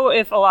don't know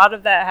if a lot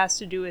of that has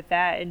to do with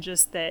that and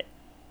just that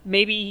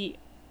maybe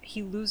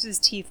he loses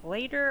teeth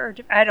later, or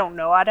I don't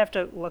know. I'd have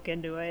to look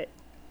into it.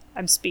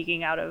 I'm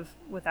speaking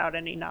without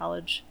any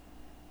knowledge.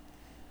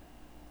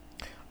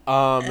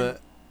 Go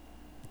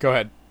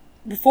ahead.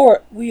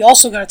 Before, we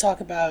also got to talk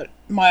about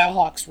Maya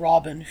Hawke's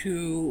Robin,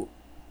 who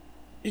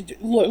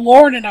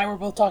Lauren and I were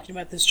both talking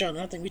about this, John. I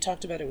don't think we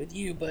talked about it with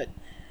you, but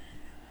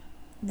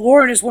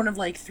Lauren is one of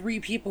like 3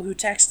 people who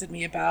texted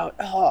me about,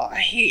 I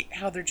hate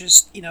how they're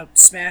just,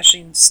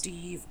 smashing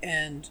Steve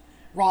and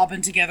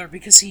Robin together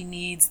because he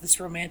needs this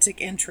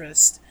romantic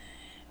interest.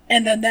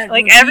 And then that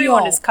like reveal,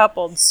 everyone is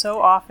coupled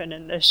so often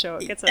in this show,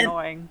 it gets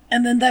annoying.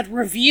 And then that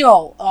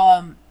reveal,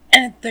 and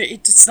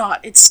it's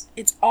not, it's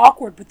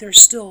awkward, but they're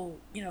still,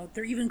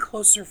 they're even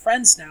closer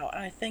friends now.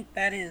 And I think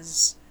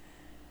that's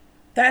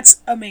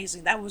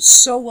amazing. That was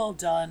so well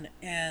done,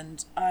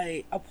 and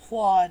I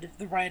applaud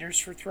the writers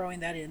for throwing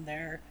that in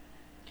there.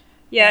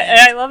 Yeah, and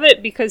I love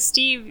it because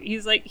Steve,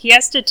 he's like, he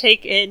has to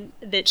take in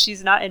that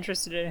she's not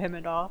interested in him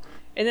at all.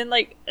 And then,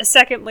 like, a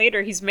second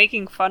later, he's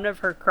making fun of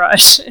her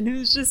crush. And it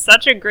was just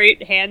such a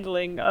great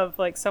handling of,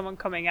 like, someone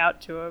coming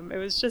out to him. It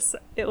was just,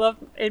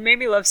 it made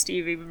me love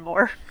Steve even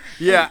more.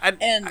 Yeah.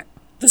 And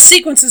the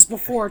sequences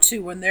before,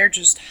 too, when they're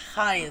just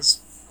high as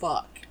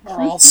fuck,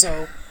 are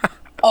also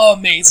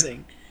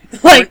amazing.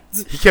 Like,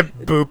 he kept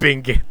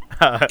booping.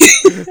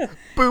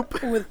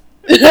 Boop.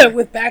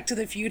 With Back to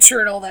the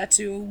Future and all that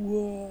too.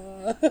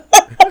 Whoa.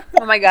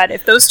 Oh my god,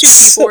 if those two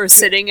people were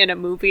sitting in a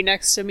movie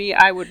next to me,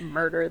 I would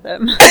murder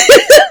them.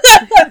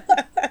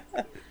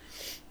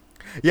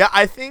 Yeah,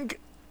 I think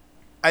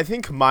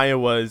Maya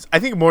was, I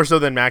think more so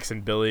than Max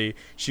and Billy,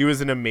 she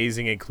was an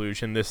amazing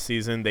inclusion this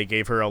season. They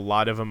gave her a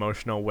lot of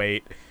emotional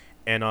weight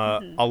and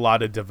a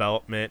lot of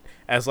development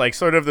as like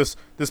sort of this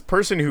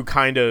person who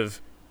kind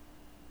of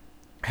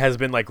has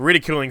been like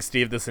ridiculing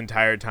Steve this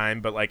entire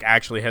time, but like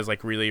actually has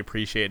like really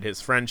appreciated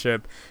his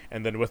friendship,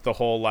 and then with the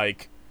whole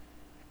like,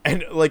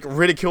 and like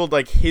ridiculed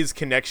like his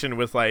connection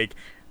with like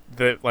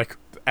the, like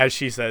as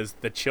she says,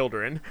 the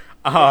children.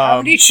 How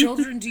many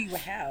children do you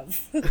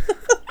have?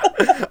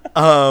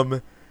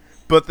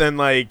 But then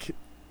like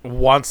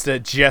wants to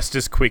just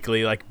as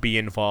quickly like be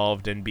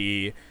involved and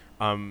be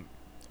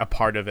a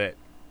part of it.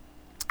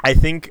 I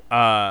think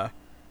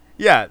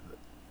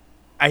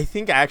I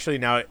think actually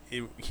now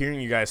hearing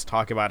you guys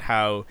talk about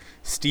how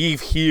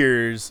Steve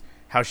hears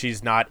how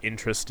she's not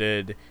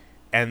interested,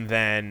 and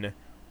then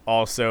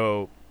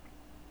also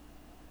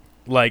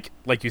like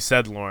you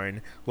said,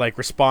 Lauren, like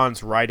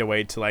responds right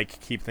away to like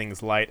keep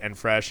things light and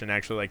fresh and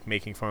actually like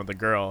making fun of the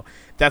girl.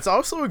 That's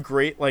also a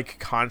great like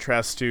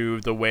contrast to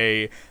the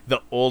way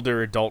the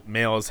older adult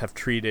males have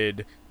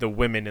treated the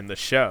women in the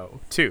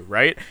show too,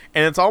 right?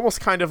 And it's almost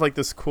kind of like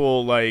this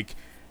cool like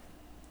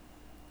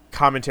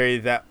commentary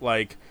that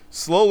like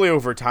slowly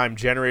over time,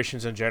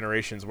 generations and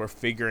generations, we're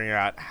figuring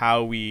out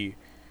how we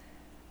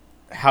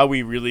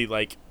really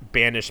like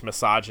banish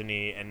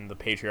misogyny and the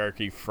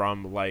patriarchy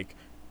from like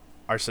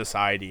our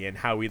society, and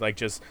how we like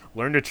just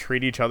learn to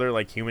treat each other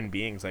like human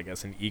beings, I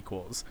guess, and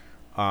equals.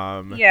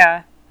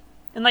 Yeah.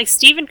 And like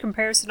Steve, in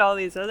comparison to all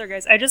these other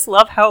guys, I just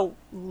love how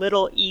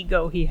little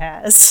ego he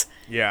has.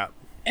 Yeah.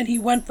 And he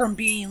went from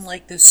being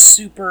like this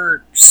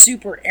super,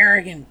 super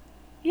arrogant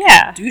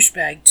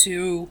douchebag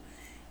to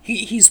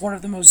he's one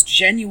of the most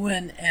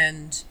genuine,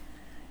 and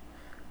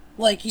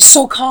like he's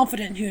so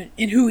confident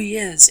in who he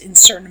is in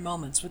certain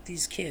moments with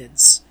these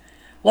kids.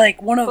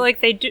 Like one of like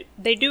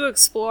they do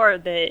explore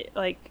that,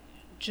 like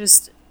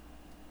just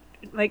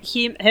like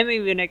him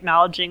even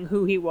acknowledging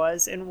who he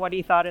was and what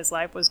he thought his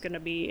life was going to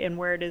be and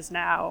where it is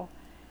now.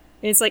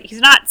 And it's like he's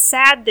not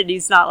sad that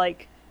he's not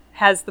like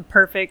has the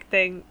perfect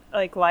thing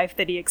like life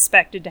that he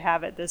expected to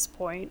have at this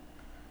point,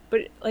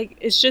 but like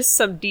it's just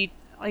some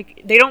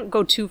like they don't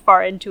go too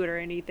far into it or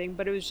anything,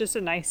 but it was just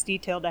a nice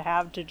detail to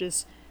have to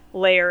just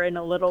layer in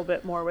a little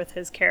bit more with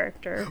his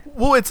character.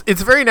 Well,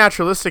 it's very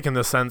naturalistic in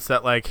the sense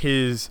that like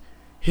his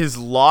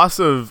loss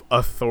of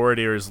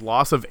authority or his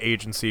loss of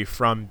agency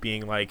from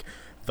being like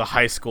the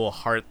high school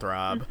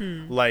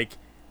heartthrob,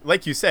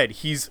 like you said,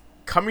 he's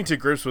coming to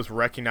grips with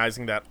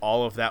recognizing that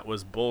all of that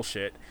was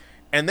bullshit,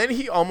 and then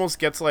he almost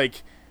gets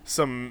like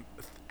some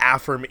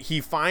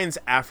he finds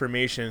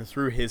affirmation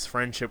through his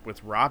friendship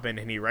with Robin,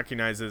 and he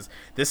recognizes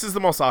this is the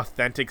most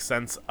authentic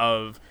sense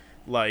of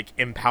like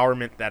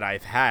empowerment that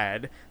I've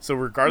had. So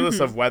regardless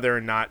of whether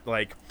or not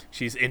like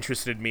she's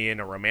interested in me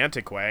in a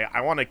romantic way, I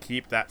want to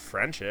keep that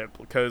friendship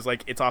because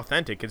like it's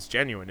authentic, it's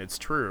genuine, it's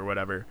true or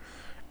whatever.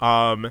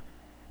 And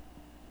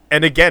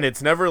again,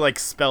 it's never like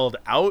spelled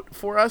out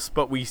for us,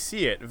 but we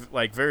see it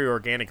like very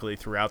organically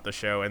throughout the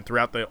show and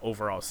throughout the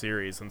overall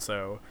series. And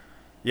so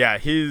yeah,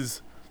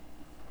 his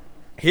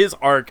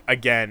arc,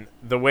 again,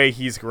 the way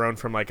he's grown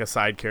from like a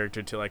side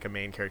character to like a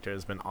main character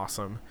has been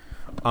awesome.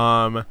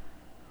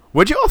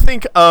 What'd you all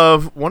think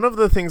of, one of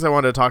the things I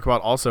wanted to talk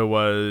about also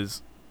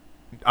was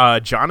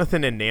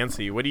Jonathan and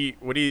Nancy. What'd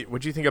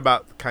you think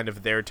about kind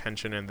of their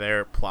tension and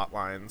their plot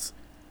lines?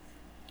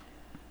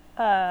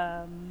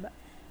 I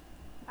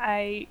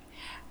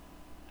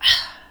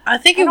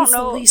think it was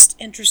the least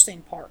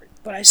interesting part,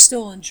 but I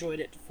still enjoyed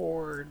it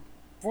for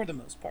the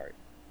most part.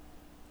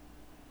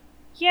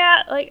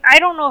 Yeah, like, I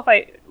don't know if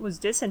I was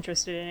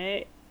disinterested in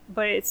it,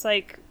 but it's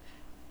like,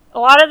 a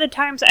lot of the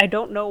times I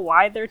don't know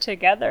why they're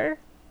together,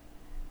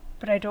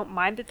 but I don't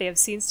mind that they have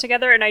scenes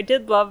together, and I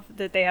did love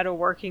that they had a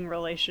working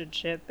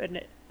relationship,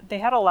 and they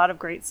had a lot of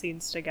great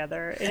scenes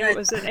together, and it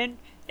was an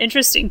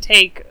interesting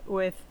take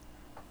with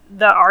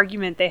the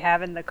argument they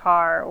have in the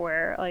car,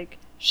 where, like,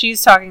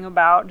 she's talking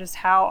about just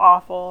how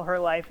awful her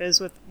life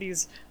is with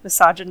these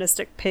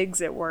misogynistic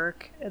pigs at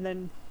work, and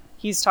then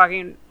he's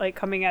talking, like,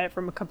 coming at it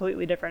from a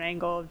completely different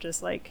angle of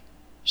just, like,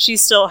 she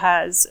still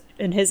has,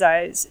 in his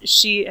eyes,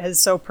 she is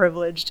so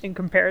privileged in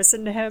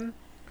comparison to him.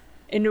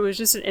 And it was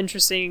just an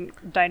interesting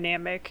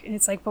dynamic. And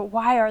it's like, but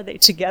why are they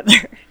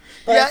together?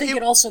 But yeah, I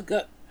think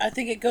I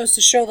think it goes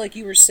to show, like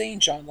you were saying,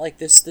 John, like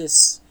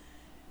this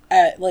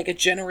like a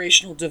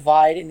generational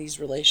divide in these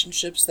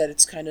relationships, that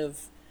it's kind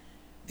of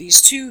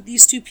these two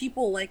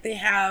people, like they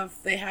have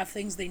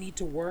things they need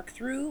to work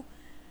through,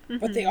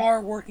 but they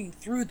are working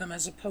through them,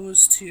 as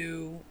opposed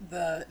to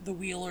the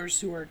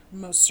Wheelers, who are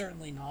most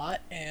certainly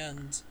not,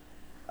 and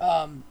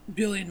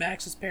Billy and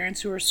Max's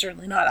parents, who are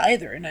certainly not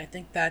either. And I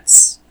think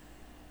that's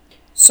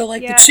so,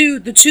 like,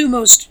 the two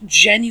most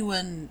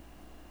genuine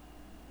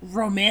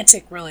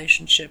romantic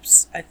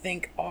relationships, I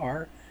think,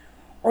 are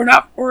or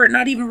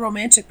not even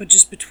romantic, but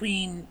just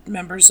between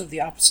members of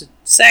the opposite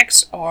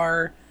sex,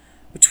 are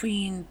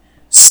between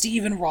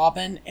Steve and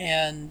Robin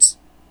and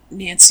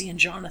Nancy and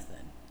Jonathan.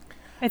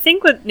 I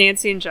think with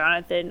Nancy and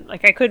Jonathan,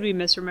 like, I could be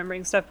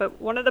misremembering stuff, but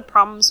one of the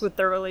problems with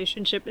their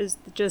relationship is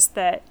just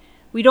that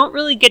we don't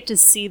really get to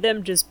see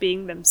them just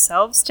being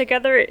themselves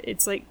together.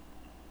 It's like,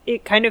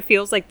 it kind of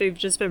feels like they've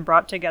just been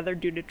brought together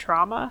due to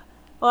trauma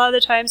a lot of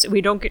the times.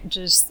 We don't get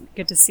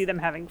to see them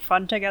having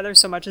fun together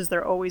so much as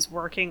they're always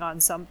working on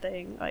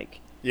something,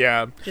 like,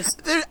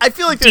 just I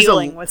feel like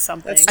dealing with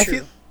something. That's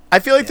true. I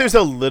feel like there's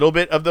a little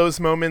bit of those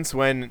moments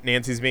when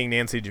Nancy's being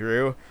Nancy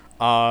Drew,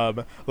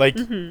 like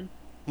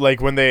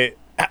when they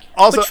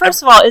also. Which,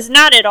 first of all, is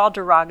not at all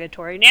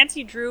derogatory.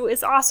 Nancy Drew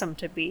is awesome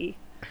to be.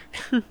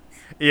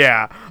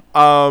 Yeah,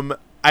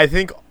 I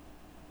think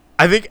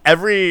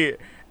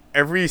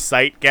every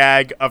sight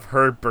gag of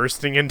her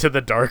bursting into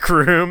the dark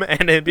room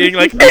and it being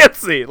like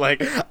Nancy,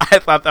 like, I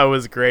thought that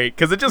was great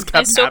because it just kept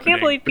happening. I still can't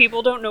believe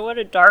people don't know what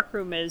a dark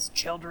room is,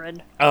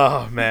 children.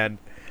 Oh man,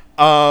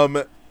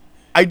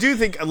 I do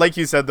think, like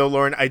you said though,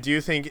 Lauren, I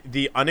do think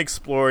the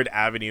unexplored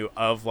avenue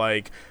of,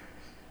 like,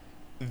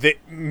 the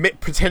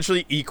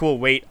potentially equal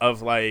weight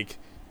of, like,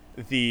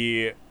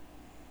 the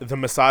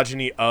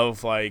misogyny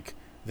of, like,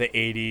 the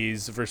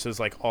 80s versus,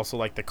 like, also,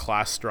 like, the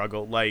class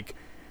struggle, like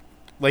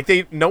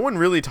no one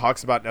really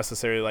talks about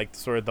necessarily, like,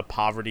 sort of the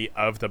poverty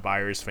of the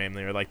Byers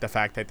family, or, like, the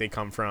fact that they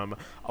come from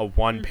a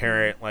one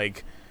parent,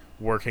 like,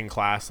 working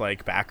class,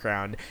 like,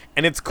 background.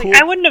 And it's cool.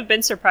 Like, I wouldn't have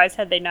been surprised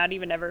had they not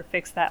even ever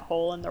fixed that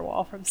hole in their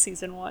wall from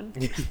season 1.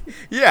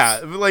 Yeah,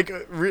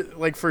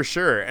 like for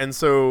sure. And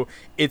so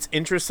it's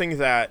interesting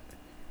that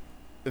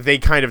they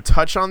kind of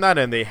touch on that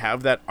and they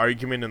have that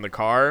argument in the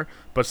car,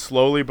 but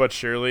slowly but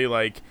surely,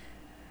 like,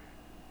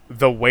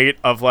 the weight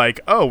of,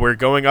 like, oh, we're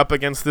going up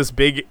against this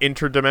big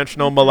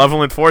interdimensional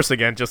malevolent force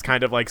again, just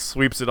kind of, like,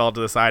 sweeps it all to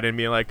the side and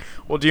being like,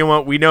 well, do you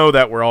want, we know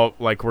that we're all,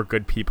 like, we're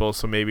good people,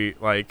 so maybe,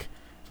 like,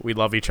 we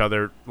love each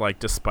other, like,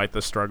 despite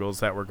the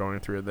struggles that we're going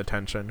through, the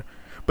tension.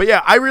 But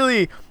yeah, I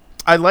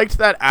liked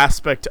that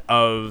aspect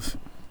of,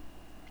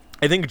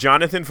 I think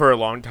Jonathan for a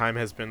long time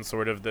has been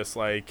sort of this,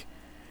 like,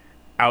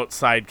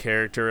 outside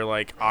character,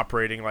 like,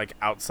 operating, like,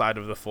 outside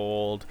of the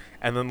fold,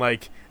 and then,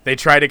 like, they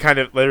try to kind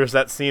of, there's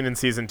that scene in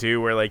season 2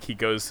 where, like, he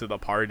goes to the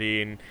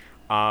party and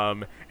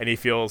he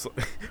feels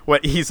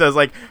what he says,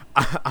 like,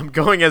 I'm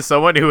going as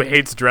someone who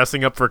hates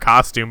dressing up for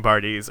costume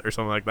parties or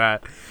something like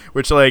that,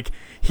 which, like,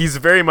 he's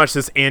very much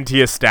this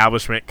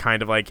anti-establishment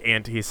kind of, like,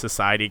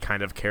 anti-society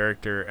kind of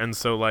character. And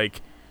so,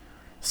 like,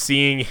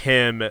 seeing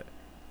him,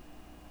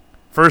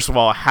 first of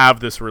all, have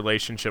this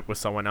relationship with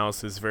someone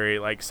else is very,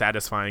 like,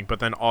 satisfying,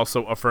 but then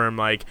also affirm,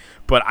 like,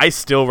 but I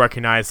still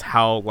recognize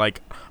how,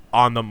 like,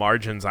 on the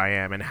margins I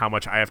am and how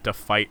much I have to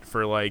fight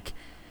for, like,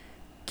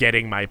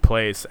 getting my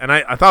place. And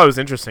I thought it was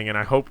interesting, and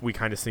I hope we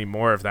kind of see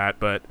more of that,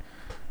 but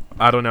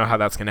I don't know how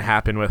that's going to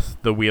happen with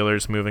the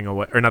Wheelers moving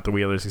away, or not the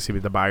Wheelers, excuse me,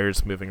 the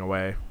Byers moving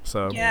away.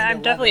 So yeah,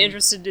 I'm definitely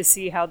interested to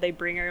see how they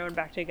bring everyone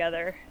back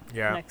together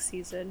next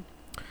season.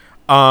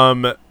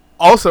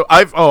 Also,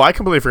 I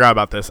completely forgot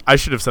about this. I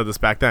should have said this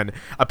back then.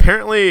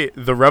 Apparently,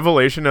 the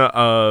revelation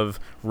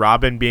of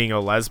Robin being a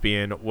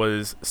lesbian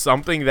was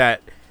something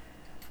that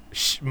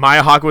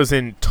Maya Hawke was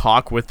in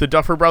talk with the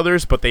Duffer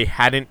Brothers, but they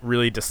hadn't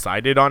really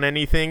decided on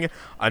anything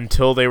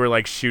until they were,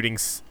 like, shooting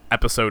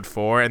episode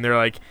 4, and they're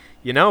like,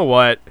 you know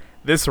what?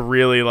 This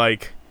really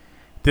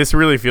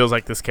feels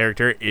like this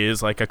character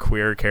is, like, a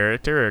queer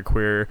character, a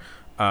queer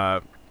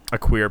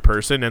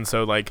person, and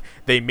so, like,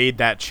 they made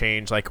that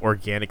change, like,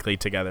 organically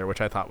together, which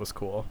I thought was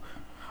cool.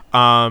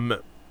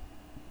 What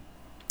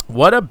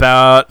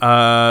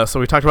about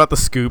so we talked about the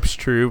Scoops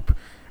Troop.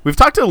 We've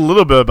talked a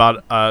little bit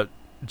about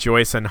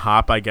Joyce and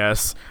Hop, I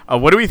guess.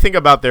 What do we think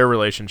about their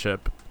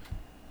relationship?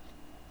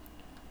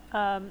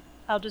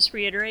 I'll just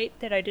reiterate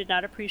that I did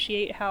not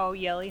appreciate how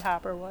yelly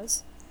Hopper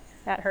was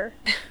at her.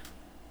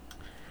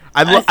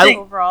 I think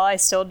overall, I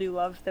still do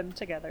love them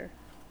together.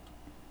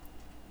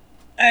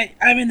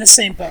 I'm in the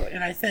same boat,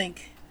 and I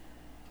think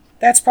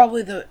that's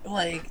probably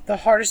the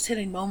hardest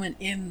hitting moment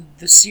in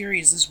the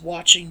series is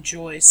watching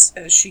Joyce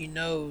as she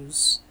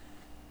knows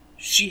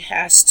she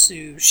has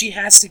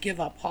to give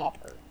up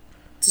Hopper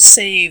to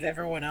save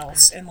everyone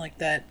else, and, like,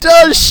 that.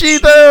 Does she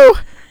though?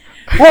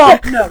 Well,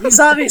 no, he's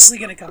obviously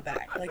gonna come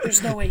back. Like,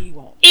 there's no way he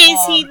won't. Is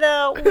he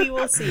though? We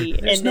will see.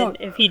 And There's then no-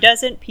 if he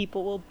doesn't,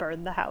 people will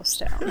burn the house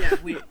down. Yeah,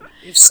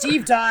 if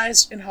Steve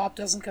dies and Hop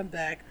doesn't come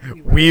back,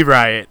 We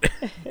riot.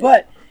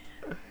 But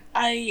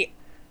I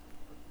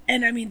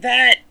mean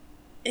that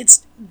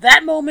it's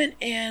that moment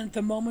and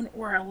the moment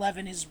where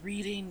 11 is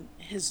reading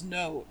his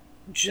note.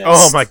 Just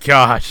Oh my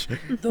gosh.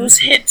 those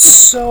hit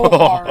so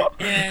hard,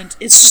 and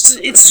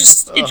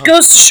it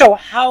goes to show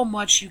how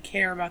much you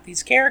care about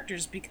these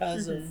characters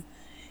because of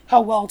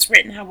how well it's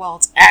written, how well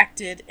it's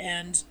acted,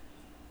 and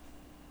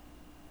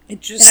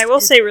it just. And I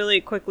will say really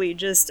quickly,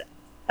 just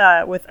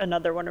with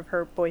another one of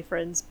her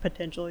boyfriends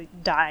potentially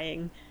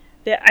dying,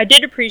 that I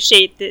did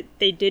appreciate that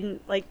they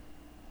didn't, like,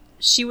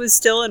 she was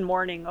still in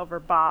mourning over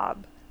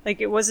Bob. Like,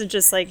 it wasn't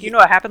just like, you know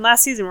what happened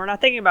last season, we're not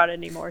thinking about it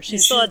anymore. She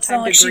still had it's not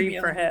time like to she'd grieve be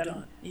for able to move him.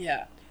 on.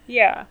 Yeah.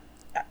 Yeah.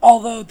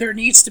 Although there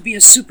needs to be a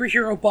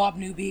superhero Bob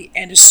Newby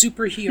and a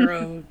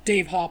superhero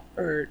Dave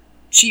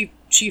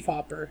Chief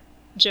Hopper.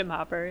 Jim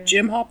Hopper.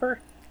 Jim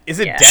Hopper? Is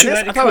it Yeah. Dennis? Should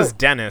I I thought it was decode-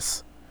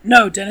 Dennis.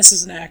 No, Dennis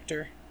is an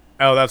actor.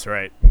 Oh, that's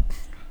right.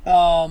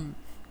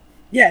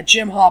 Yeah,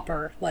 Jim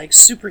Hopper, like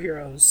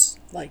superheroes,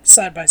 like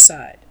side by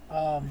side.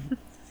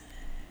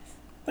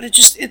 But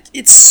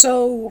it's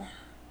so.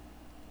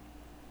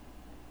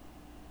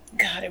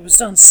 God, it was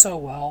done so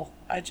well.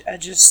 I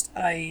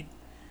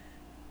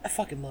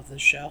fucking love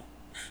this show.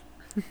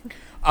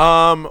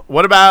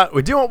 What about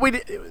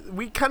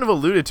we kind of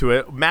alluded to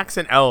it. Max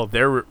and Elle,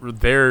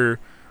 their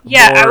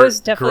Yeah, I more was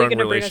definitely growing going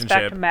to bring us back to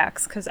relationship.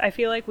 Max, because I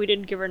feel like we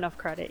didn't give her enough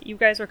credit. You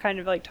guys were kind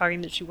of like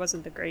talking that she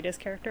wasn't the greatest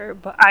character,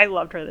 but I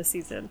loved her this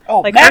season.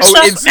 Oh, like Max- her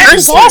Oh, stuff- in Max season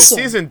is two, awesome.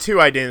 season 2,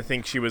 I didn't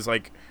think she was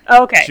like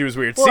okay. she was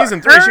weird. Well,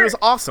 Season 3, she her- was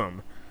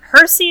awesome.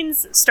 Her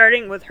scenes,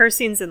 starting with her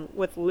scenes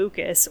with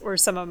Lucas, were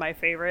some of my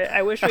favorite.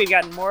 I wish we'd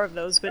gotten more of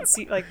those, but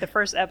like the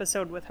first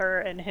episode with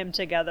her and him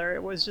together,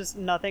 it was just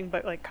nothing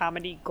but like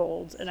comedy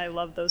gold, and I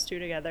love those two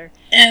together.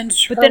 And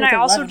But her then with I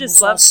also 11 just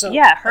was love, also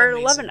her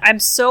amazing. 11. I'm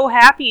so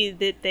happy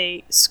that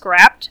they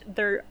scrapped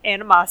their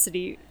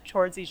animosity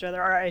towards each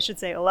other, or I should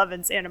say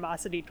 11's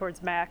animosity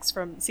towards Max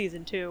from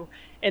season 2,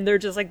 and they're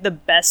just like the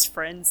best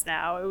friends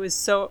now. It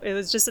was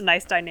just a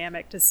nice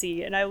dynamic to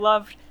see, and I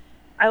loved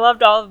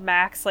all of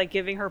Max, like,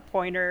 giving her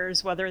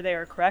pointers, whether they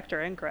were correct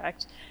or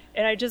incorrect.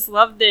 And I just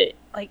loved that,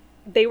 like,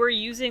 they were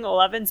using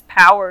 11's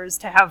powers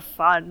to have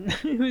fun.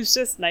 It was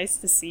just nice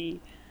to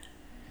see.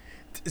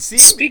 See,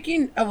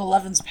 Speaking of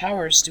 11's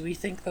powers, do we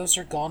think those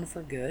are gone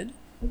for good?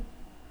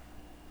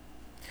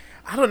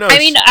 I don't know. I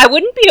mean, I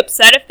wouldn't be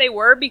upset if they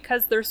were,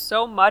 because there's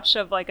so much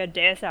of, like, a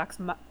Deus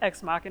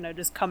Ex Machina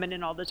just coming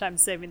in all the time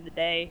saving the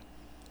day.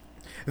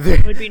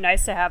 It would be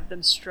nice to have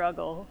them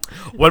struggle.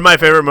 One of my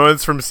favorite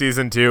moments from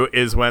season 2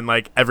 is when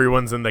like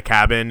everyone's in the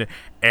cabin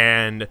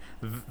and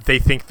they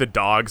think the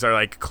dogs are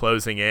like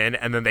closing in,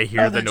 and then they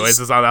hear Oh, the they're just-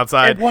 noises on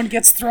outside, Everyone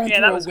gets thrown Yeah,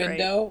 through that a was great.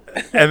 window.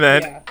 and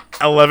then Yeah.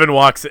 11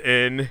 walks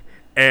in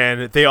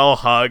and they all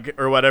hug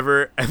or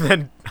whatever, and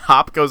then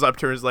Hop goes up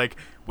to her and is like,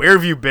 "Where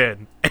have you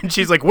been?" And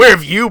she's like, "Where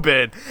have you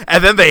been?"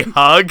 And then they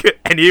hug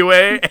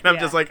anyway, and I'm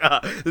Yeah. just like,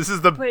 this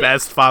is the But-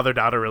 best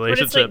father-daughter But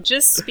relationship. it's like,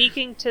 just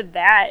speaking to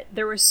that,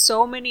 there were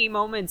so many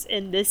moments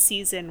in this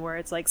season where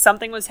it's like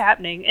something was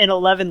happening and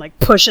 11 like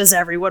pushes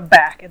everyone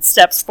back and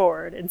steps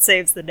forward and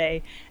saves the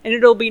day. And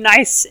it'll be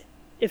nice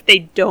if they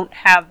don't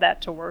have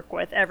that to work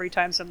with every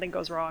time something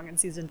goes wrong in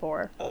season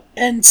 4.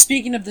 And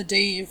speaking of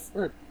the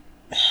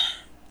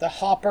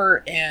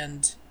Hopper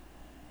and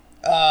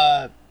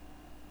I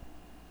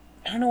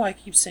don't know why I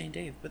keep saying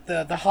Dave, but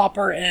the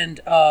Hopper and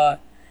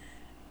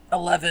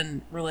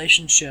 11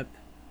 relationship.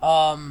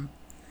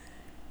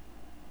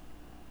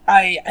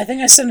 I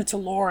think I sent it to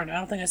Lauren. I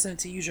don't think I sent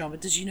it to you, John.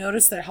 But did you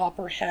notice that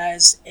Hopper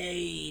has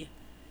in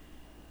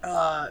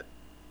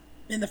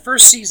the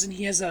first season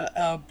he has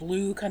a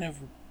blue kind of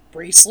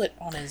bracelet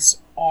on his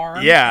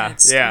arm? Yeah, and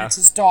it's, yeah. and it's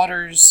his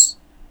daughter's,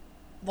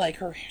 like,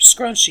 her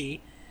scrunchie.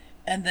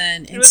 And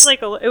then It was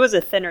like it was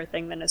a thinner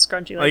thing than a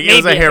scrunchie. Like, it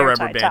was maybe a hair hair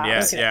rubber tie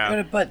band, top. yeah.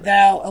 okay, but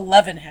now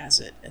 11 has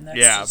it, and that's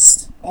Yeah.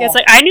 just Yeah, it's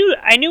like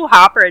I knew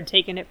Hopper had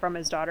taken it from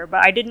his daughter,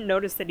 but I didn't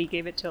notice that he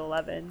gave it to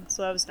 11.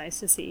 So that was nice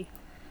to see.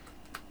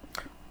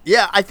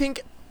 Yeah, I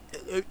think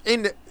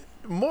in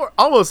more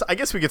almost, I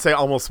guess we could say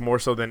almost more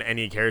so than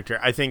any character.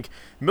 I think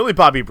Millie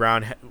Bobby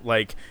Brown,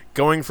 like,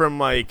 going from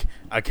like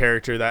a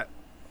character that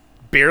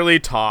barely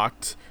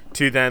talked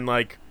to then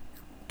like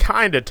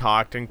kind of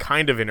talked and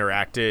kind of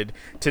interacted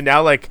to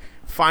now like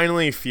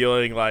finally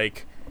feeling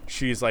like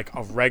she's like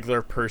a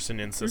regular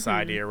person in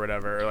society or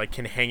whatever, or like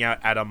can hang out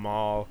at a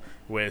mall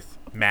with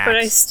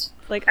Max.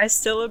 But I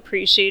still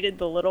appreciated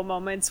the little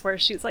moments where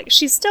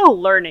she's still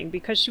learning,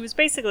 because she was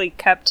basically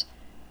kept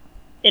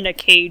in a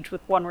cage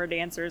with one-word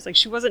answers. Like,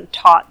 she wasn't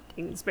taught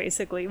things,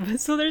 basically.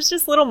 So there's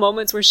just little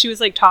moments where she was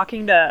like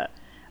talking to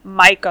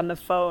Mike on the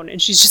phone,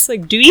 and she's just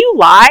like, "Do you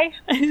lie?"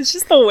 It's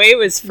just the way it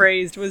was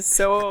phrased was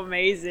so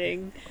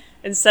amazing.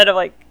 Instead of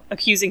like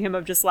accusing him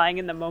of just lying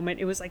in the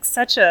moment, it was like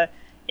such a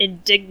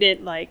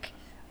indignant, like,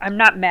 "I'm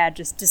not mad,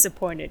 just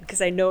disappointed,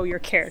 because I know your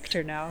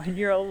character now, and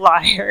you're a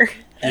liar."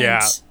 And,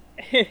 Yeah.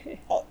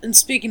 And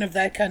speaking of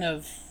that kind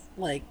of,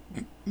 like,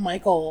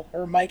 Mike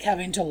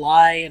having to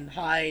lie and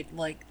hide,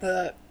 like,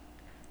 the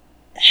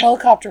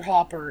helicopter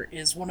Hopper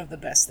is one of the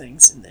best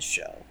things in this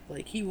show.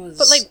 Like, he was...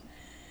 But, like,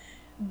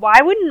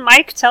 why wouldn't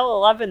Mike tell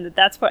Eleven that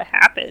that's what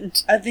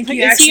happened? I think like,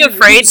 he is actually... he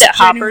afraid that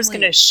Hopper's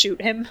genuinely- gonna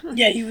shoot him?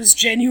 Yeah, he was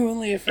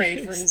genuinely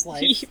afraid for his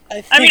life.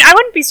 I mean, I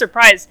wouldn't be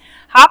surprised.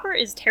 Hopper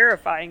is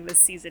terrifying this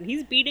season.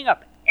 He's beating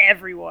up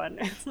everyone.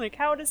 Like,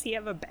 how does he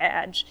have a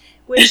badge?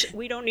 Which,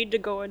 we don't need to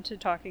go into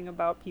talking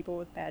about people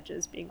with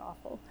badges being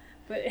awful.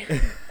 But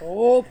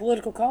Oh,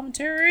 political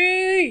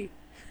commentary!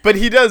 But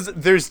he does.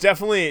 There's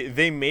definitely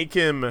they make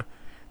him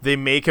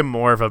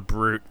more of a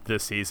brute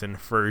this season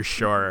for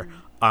sure.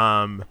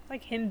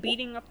 like him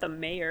beating up the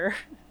mayor.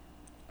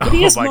 But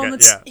he has my God,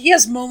 moments. yeah. He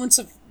has moments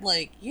of,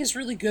 like, he has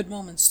really good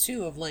moments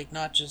too of, like,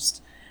 not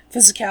just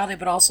physicality,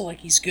 but also, like,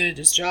 he's good at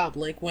his job.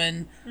 Like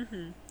when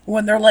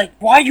they're like,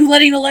 "Why are you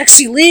letting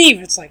Alexei leave?"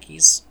 It's like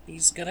he's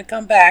gonna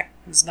come back.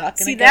 He's not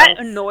gonna See, go. that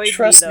annoyed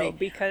Trust me though, me.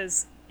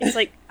 because it's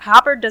like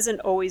Hopper doesn't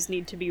always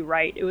need to be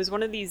right. It was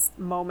one of these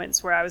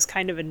moments where I was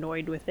kind of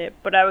annoyed with it,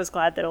 but I was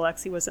glad that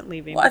Alexei wasn't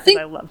leaving Well, I because think-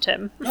 I loved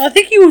him. I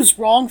think he was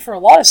wrong for a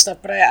lot of stuff,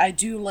 but I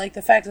do like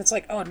the fact that it's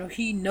like, oh no,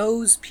 he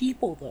knows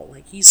people though.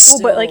 Like he's still.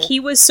 Oh, but like he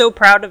was so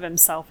proud of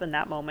himself in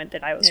that moment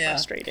that I was Yeah.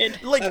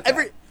 frustrated. Like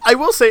Okay. I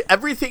will say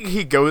everything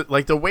he goes,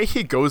 like the way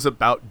he goes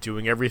about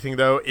doing everything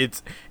though,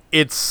 it's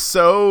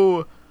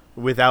so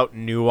without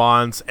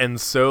nuance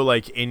and so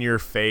like in your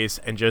face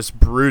and just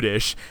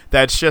brutish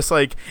that's just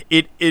like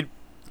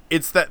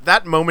it's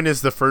that moment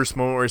is the first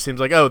moment where it seems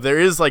like, oh, there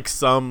is like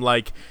some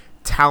like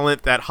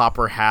talent that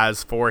Hopper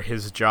has for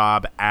his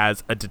job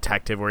as a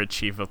detective or a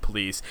chief of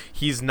police.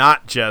 He's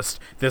not just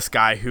this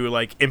guy who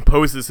like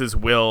imposes his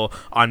will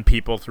on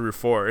people through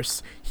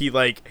force. He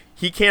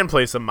can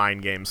play some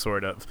mind games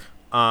sort of.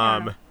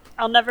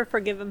 I'll never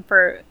forgive him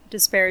for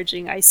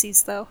disparaging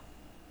Ices though.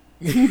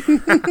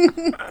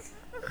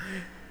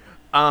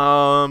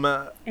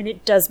 And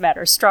it does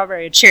matter.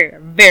 Strawberry and cherry are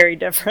very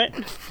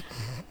different.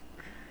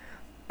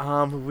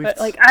 But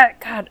like,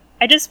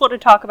 I just want to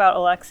talk about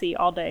Alexei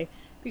all day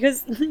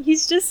because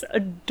he's just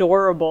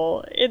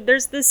adorable.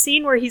 There's this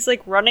scene where he's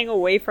like running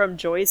away from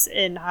Joyce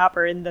and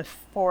Hopper in the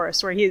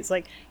forest, where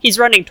he's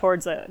running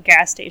towards a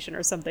gas station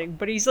or something,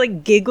 but he's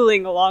like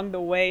giggling along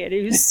the way, and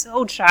it was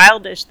so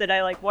childish that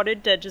I like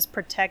wanted to just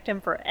protect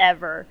him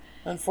forever.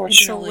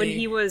 Unfortunately, And so when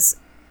he was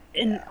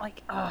in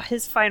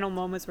his final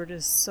moments were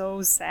just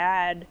so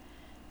sad.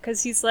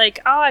 Because he's like,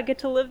 oh, I get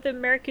to live the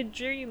American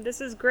dream.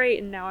 This is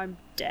great. And now I'm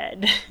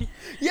dead.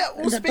 Yeah,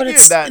 well, but speaking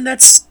it's of that, and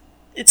it's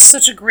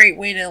such a great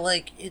way to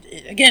like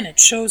it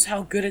shows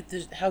how good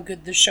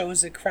the show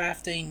is at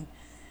crafting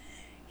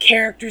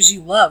characters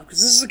you love,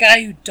 because this is a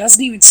guy who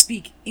doesn't even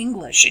speak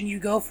English, and you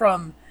go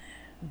from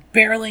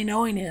barely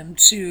knowing him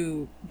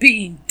to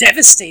being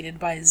devastated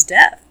by his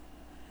death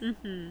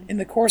in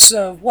the course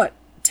of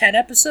 10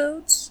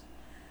 episodes.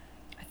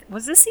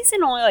 Was this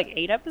season only like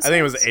 8 episodes? I think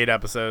it was 8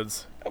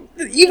 episodes.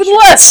 Even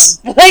less.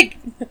 Like,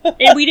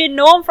 And we didn't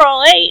know him for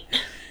all 8.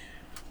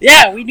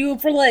 yeah, we knew him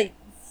for like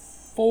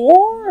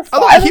 4 or 5.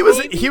 Although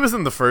maybe? he was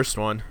in the first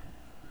one.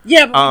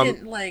 Yeah, but we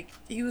didn't like.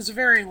 He was a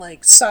very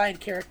like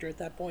side character at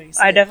that point.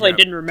 I definitely Yeah.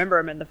 didn't remember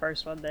him in the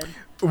first one then.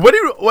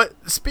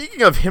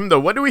 Speaking of him though,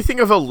 what do we think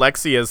of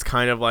Alexei as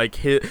kind of like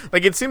his,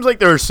 like it seems like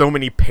there are so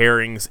many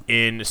pairings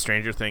in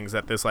Stranger Things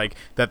that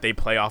that they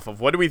play off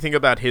of. What do we think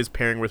about his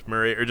pairing with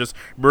Murray, or just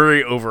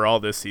Murray overall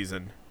this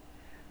season?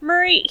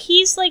 Murray,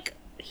 he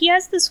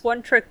has this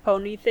one trick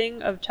pony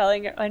thing of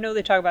telling, I know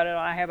they talk about it on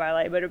I Have I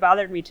Light, but it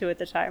bothered me too at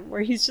the time, where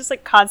he's just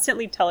like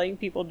constantly telling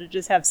people to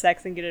just have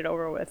sex and get it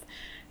over with.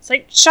 It's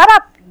like, shut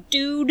up,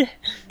 dude.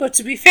 But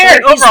to be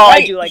fair, Like, he's overall, I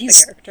right. do like the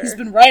he's, character. He's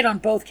been right on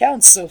both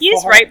counts so He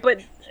is far. right,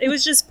 but it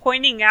was just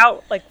pointing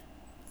out, like,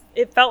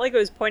 it felt like it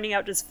was pointing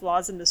out just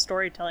flaws in the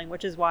storytelling,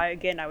 which is why,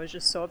 again, I was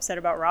just so upset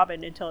about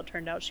Robin until it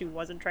turned out she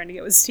wasn't trying to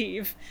get with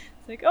Steve.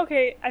 It's like,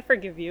 okay, I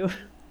forgive you.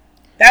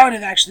 That would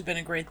have actually been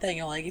a great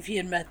thing. Like, if he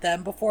had met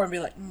them before and be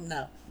like,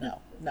 no,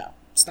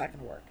 it's not going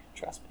to work.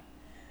 Trust me.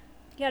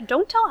 Yeah,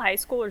 don't tell high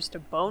schoolers to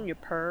bone, you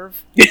perv.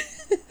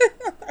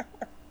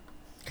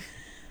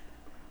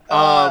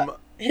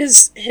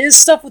 His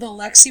stuff with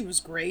Alexei was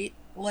great.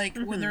 Like,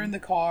 when they're in the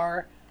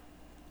car.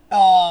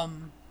 What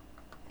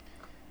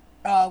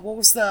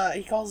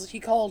was he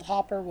called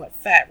Hopper,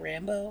 Fat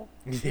Rambo?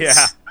 Yeah.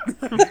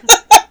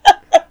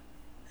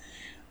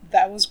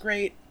 That was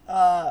great.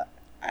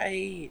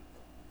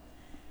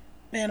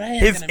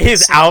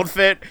 His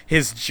outfit,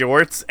 his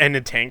jorts, and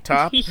a tank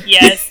top.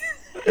 Yes.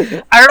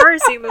 I remember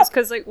seeing this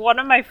because, like, one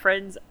of my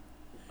friends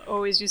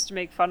always used to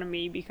make fun of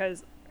me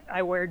because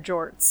I wear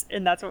jorts,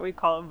 and that's what we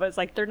call them. But it's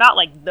like, they're not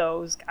like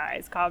those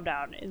guys. Calm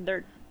down. And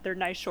they're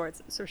nice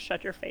shorts, so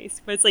shut your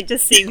face. But it's like,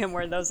 just seeing him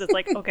wear those, it's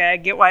like, okay, I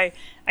get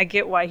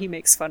why he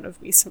makes fun of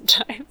me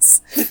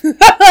sometimes.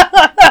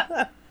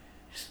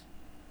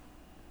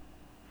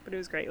 But it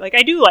was great. Like,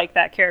 I do like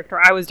that character.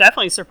 I was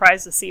definitely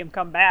surprised to see him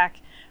come back,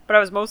 but I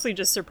was mostly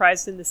just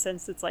surprised in the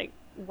sense it's like,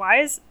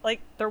 why is,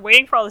 like, they're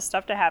waiting for all this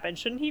stuff to happen.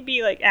 Shouldn't he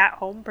be, like, at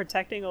home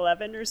protecting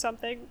 11 or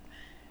something?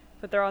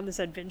 but they're on this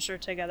adventure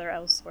together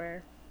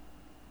elsewhere.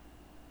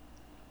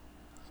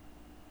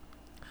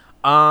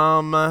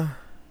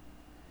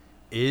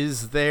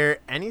 Is there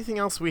anything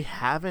else we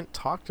haven't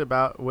talked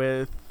about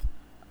with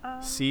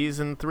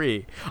season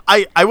 3?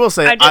 I will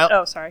say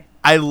sorry.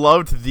 I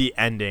loved the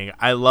ending.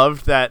 I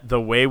loved that the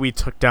way we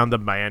took down the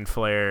Mind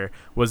Flayer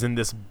was in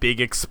this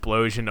big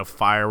explosion of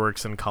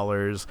fireworks and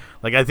colors.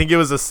 Like, I think it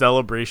was a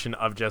celebration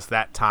of just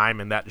that time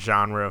and that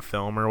genre of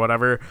film or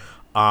whatever.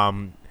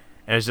 And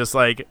it's just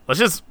like, let's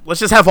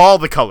just have all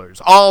the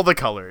colors. And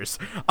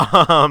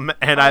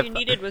all you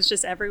needed was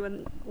just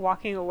everyone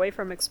walking away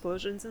from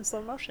explosions in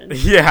slow motion.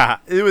 Yeah,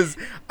 it was.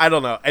 I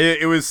don't know.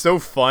 It was so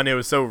fun. It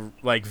was so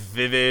like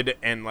vivid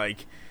and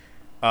like.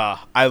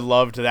 I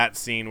loved that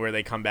scene where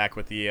they come back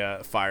with the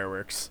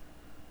fireworks.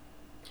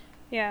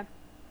 Yeah,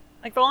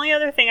 like the only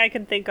other thing I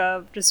can think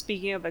of, just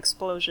speaking of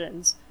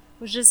explosions,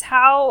 was just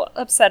how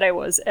upset I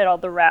was at all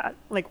the rat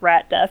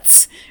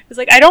deaths. It was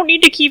like, I don't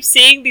need to keep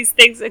seeing these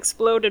things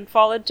explode and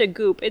fall into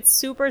goop. It's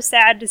super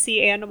sad to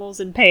see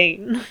animals in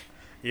pain.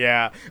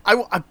 Yeah,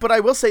 but I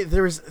will say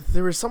there was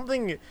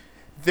something.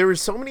 There were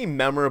so many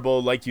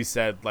memorable, like you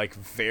said, like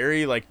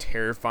very like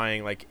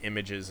terrifying like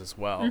images as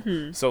well.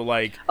 Mm-hmm. So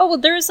like, oh well,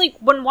 there was like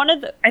when one of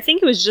the, I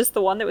think it was just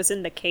the one that was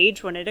in the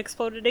cage when it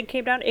exploded and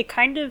came down.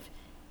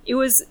 It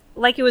was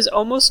like it was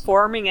almost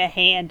forming a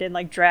hand and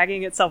like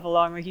dragging itself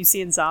along, like you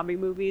see in zombie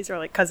movies or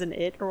like Cousin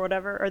It or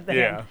whatever, or the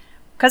hand.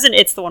 Cousin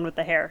It's the one with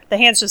the hair. The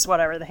hand's just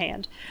whatever, the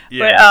hand.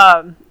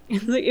 Yeah. But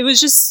it was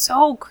just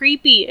so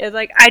creepy. It,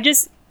 like, I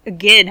just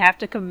again have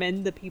to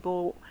commend the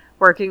people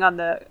working on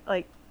the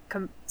like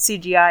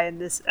CGI in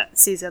this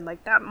season.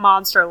 Like, that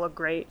monster looked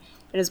great,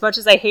 and as much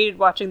as I hated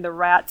watching the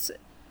rats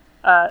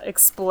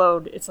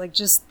explode, it's like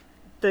just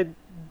the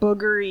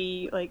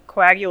boogery like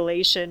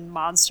coagulation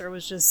monster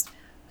was just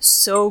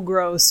so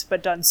gross,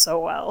 but done so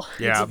well.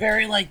 Yeah. It's a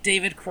very like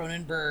David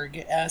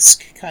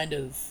Cronenberg-esque kind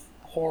of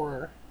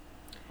horror.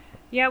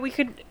 Yeah,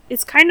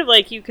 it's kind of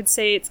like, you could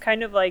say it's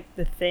kind of like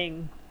The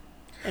Thing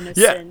in a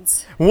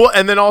sense. Well,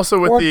 and then also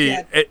with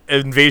the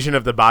Invasion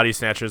of the Body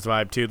Snatchers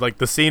vibe too, like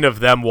the scene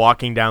of them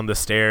walking down the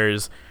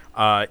stairs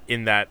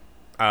in that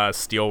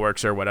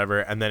steelworks or whatever,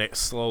 and then it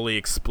slowly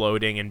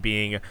exploding and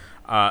being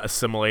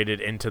assimilated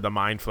into the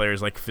Mind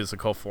Flayer's like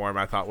physical form,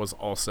 I thought was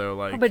also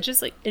like. Oh, but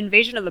just like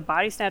Invasion of the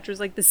Body Snatchers,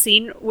 like the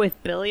scene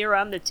with Billy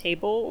around the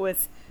table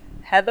with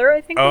Heather,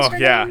 I think was her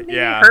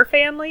name, her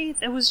family.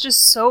 It was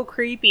just so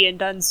creepy and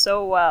done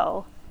so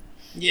well.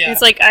 Yeah,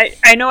 it's like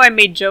I know I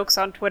made jokes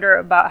on Twitter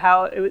about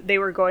how they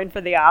were going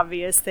for the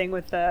obvious thing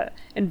with the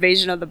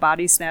Invasion of the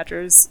Body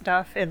Snatchers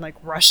stuff, and like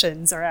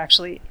Russians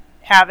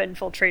have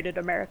infiltrated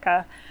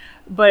America.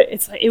 But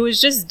it's like, it was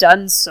just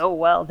done so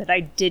well that I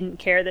didn't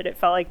care that it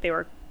felt like they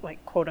were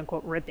like quote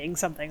unquote ripping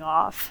something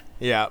off.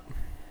 Yeah.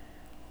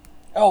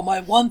 Oh,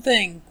 my one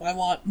thing I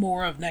want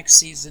more of next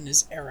season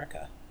is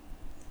Erica.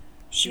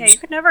 You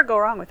could never go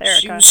wrong with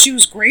Erica. She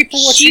was great for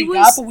what she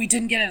got, but we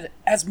didn't get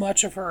as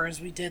much of her as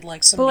we did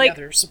like some of the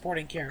other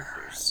supporting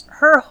characters.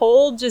 Her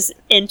whole just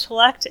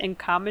intellect and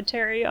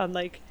commentary on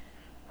like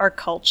our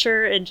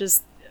culture, and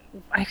just,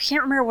 I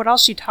can't remember what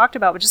else she talked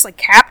about, but just like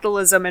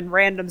capitalism and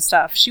random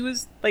stuff. She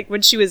was like,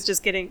 when she was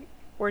just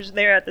where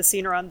they're at the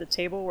scene around the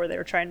table where they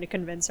were trying to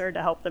convince her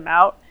to help them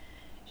out.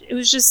 It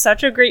was just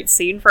such a great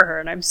scene for her,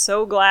 and I'm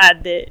so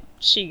glad that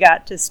she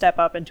got to step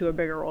up into a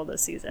bigger role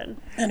this season.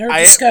 And her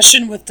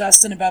discussion with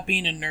Dustin about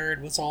being a nerd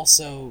was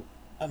also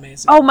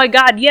amazing. Oh my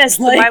god, yes,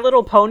 the My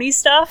Little Pony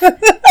stuff.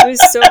 It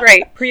was so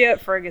great. Priya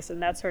Ferguson,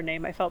 that's her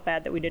name. I felt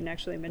bad that we didn't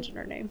actually mention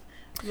her name,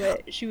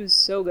 but she was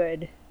so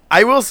good.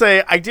 I will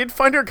say, I did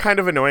find her kind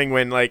of annoying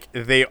when, like,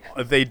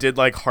 they did,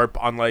 like,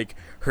 harp on, like,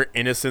 her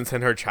innocence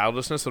and her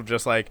childishness of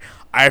just, like,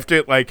 I have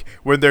to, like,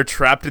 when they're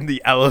trapped in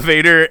the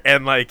elevator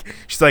and, like,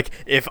 she's like,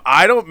 if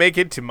I don't make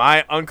it to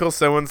my Uncle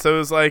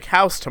So-and-so's, like,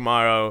 house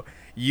tomorrow,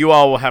 you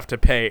all will have to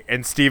pay.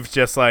 And Steve's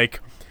just, like,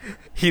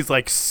 he's,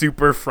 like,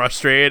 super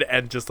frustrated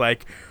and just,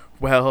 like,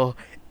 well,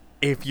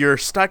 if you're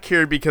stuck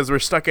here because we're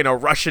stuck in a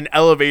Russian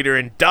elevator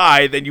and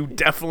die, then you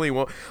definitely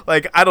won't.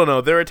 Like, I don't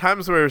know. There are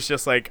times where it's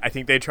just like, I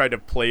think they tried to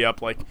play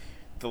up like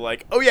the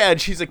like, oh yeah,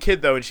 and she's a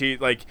kid though, and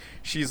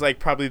she's like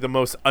probably the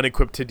most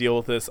unequipped to deal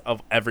with this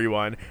of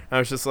everyone. And I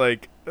was just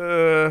like,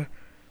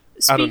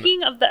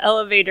 Speaking of the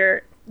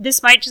elevator,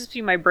 this might just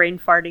be my brain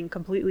farting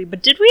completely,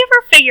 but did we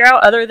ever figure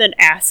out, other than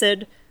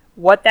acid,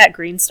 what that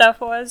green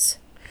stuff was?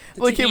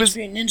 Like, it was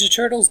Ninja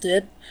Turtles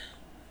did.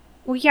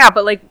 Well, yeah,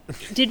 but, like,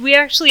 did we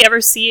actually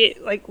ever see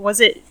it? Like,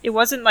 it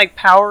wasn't, like,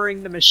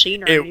 powering the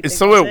machine or anything,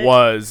 so it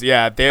was,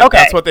 yeah. Okay.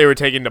 That's what they were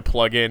taking to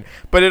plug in.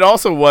 But it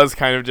also was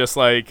kind of just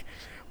like,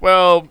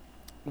 well,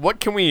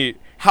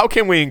 how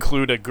can we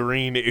include a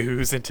green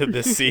ooze into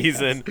this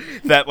season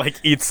that, like,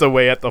 eats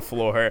away at the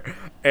floor?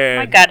 And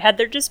my god, had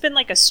there just been,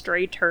 like, a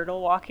stray turtle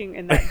walking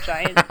in that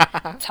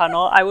giant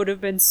tunnel, I would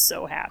have been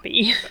so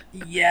happy.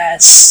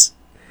 Yes.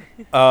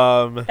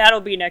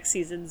 That'll be next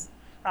season's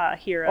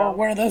hero. Or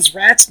one of those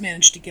rats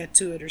managed to get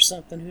to it or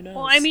something, who knows?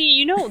 Well, I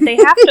mean, they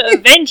have to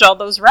avenge all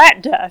those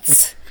rat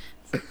deaths.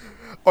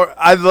 Or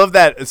I love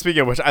that.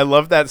 Speaking of which, I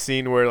love that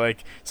scene where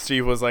like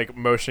Steve was like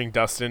motioning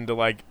Dustin to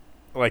like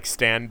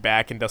stand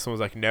back, and Dustin was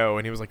like no,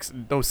 and he was like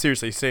no,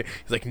 seriously, say.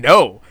 He's like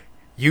no,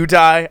 you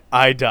die,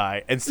 I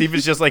die, and Steve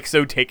is just like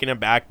so taken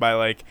aback by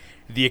like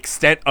the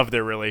extent of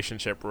their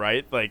relationship,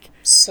 right? Like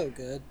So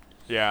good.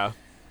 yeah.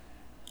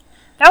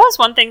 That was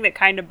one thing that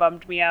kind of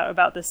bummed me out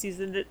about this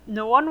season. That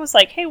no one was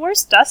like, "Hey,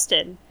 where's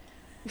Dustin?"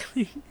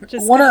 Just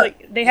 'cause,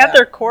 like they have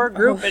their core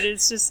group, and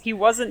it's just he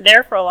wasn't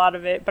there for a lot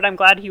of it. But I'm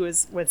glad he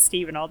was with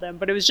Steve and all them.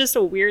 But it was just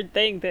a weird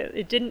thing that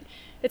it didn't.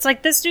 It's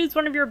like this dude's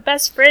one of your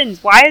best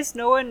friends. Why is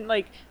no one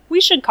like?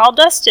 We should call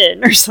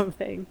Dustin or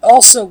something.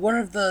 Also, one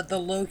of the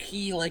low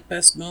key like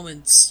best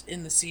moments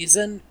in the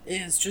season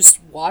is just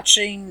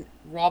watching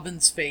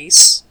Robin's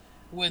face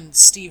when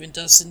Steve and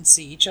Dustin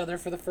see each other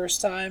for the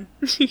first time.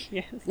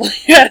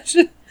 Yes.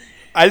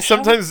 I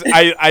sometimes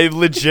I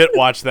legit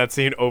watch that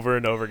scene over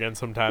and over again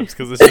sometimes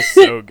because it's just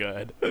so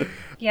good.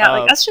 Yeah,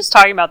 like us just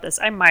talking about this,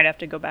 I might have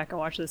to go back and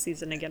watch the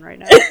season again right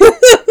now.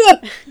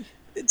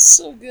 It's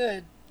so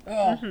good.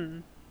 Oh. Mm-hmm.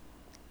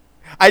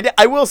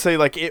 I will say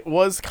like it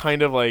was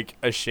kind of like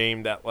a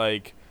shame that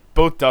like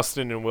both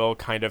Dustin and Will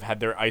kind of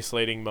had their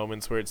isolating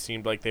moments where it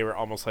seemed like they were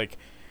almost like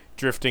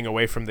drifting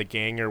away from the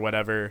gang or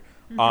whatever.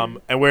 And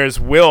whereas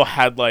Will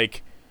had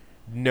like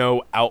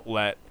no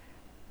outlet,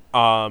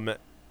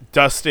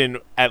 Dustin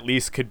at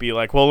least could be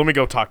like, well, let me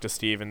go talk to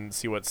Steve and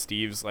see what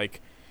Steve's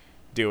like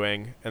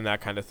doing and that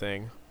kind of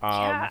thing.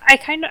 Yeah,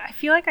 I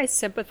feel like I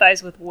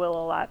sympathize with Will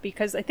a lot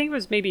because I think it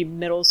was maybe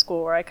middle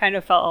school where I kind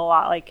of felt a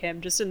lot like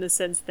him, just in the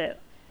sense that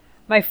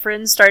my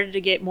friends started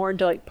to get more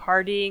into like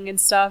partying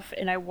and stuff,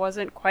 and I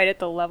wasn't quite at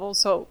the level,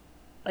 so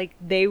like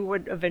they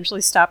would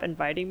eventually stop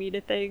inviting me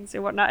to things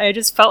and whatnot. I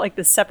just felt like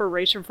the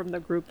separation from the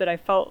group that I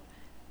felt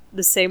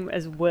the same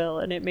as Will,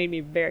 and it made me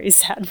very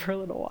sad for a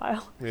little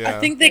while. Yeah. I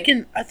think they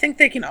can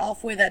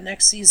offway that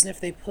next season if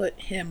they put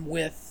him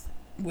with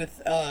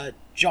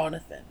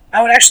Jonathan.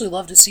 I would actually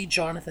love to see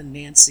Jonathan,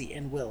 Nancy,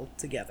 and Will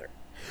together.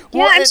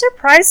 Yeah, I'm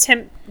surprised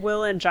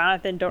Will and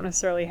Jonathan don't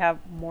necessarily have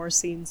more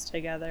scenes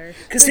together.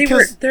 Because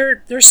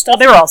their stuff. Well,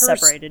 they were all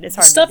separated. It's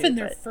hard stuff to do, in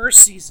their first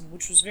season,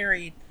 which was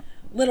very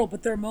little,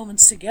 but their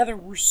moments together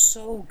were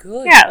so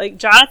good. Yeah, like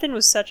Jonathan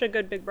was such a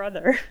good big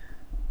brother.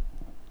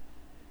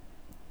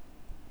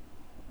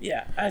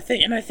 Yeah, I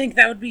think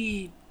that would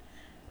be,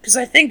 because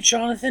I think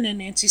Jonathan and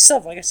Nancy's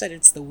stuff, like I said,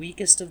 it's the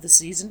weakest of the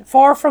season.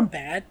 Far from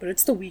bad, but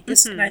it's the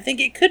weakest, and I think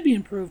it could be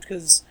improved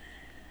because,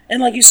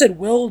 and like you said,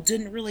 Will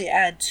didn't really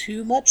add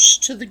too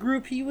much to the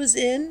group he was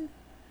in.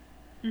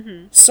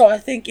 Mm-hmm. So I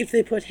think if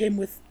they put him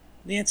with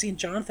Nancy and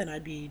Jonathan,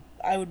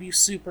 I would be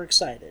super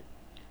excited.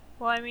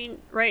 Well, I mean,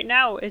 right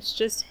now it's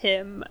just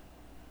him,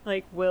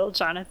 like Will,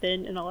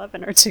 Jonathan, and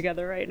 11 are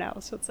together right now.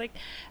 So it's like,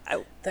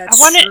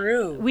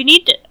 true. We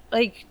need to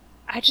like.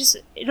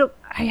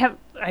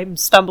 I'm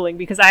stumbling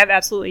because I have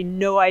absolutely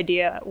no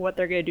idea what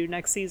they're going to do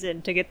next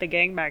season to get the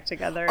gang back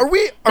together. Are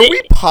we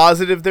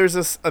positive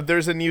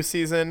there's a new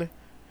season?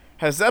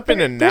 Has that been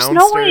announced?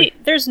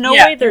 There's no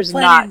way there's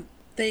not.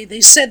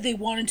 They said they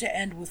wanted to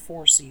end with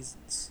 4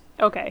 seasons.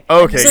 Okay,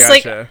 gotcha.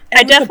 Like,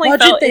 I definitely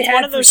felt it's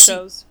one of those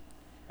shows.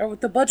 Or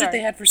with the budget they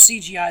had for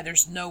CGI,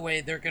 there's no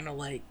way they're going to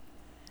like...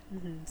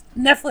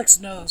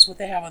 Netflix knows what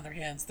they have on their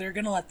hands. They're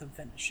gonna let them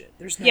finish it.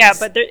 There's no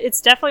but it's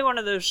definitely one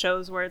of those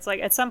shows where it's like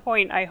at some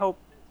point I hope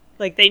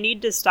like they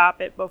need to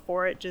stop it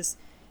before it just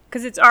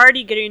because it's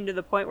already getting to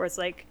the point where it's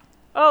like,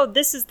 oh,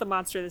 this is the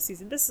monster of the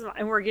season.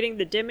 And we're getting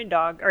the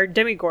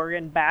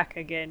Demigorgon back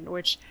again,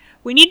 which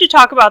we need to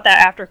talk about that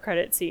after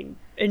credit scene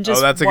and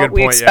just what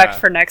we expect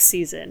for next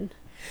season.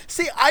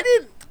 See,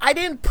 I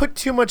didn't put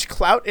too much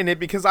clout in it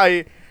because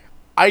I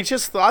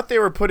just thought they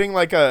were putting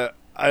like a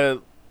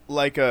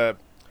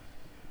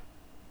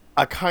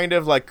kind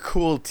of like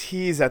cool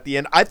tease at the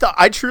end.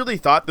 I truly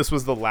thought this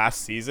was the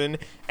last season,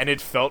 and it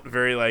felt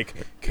very like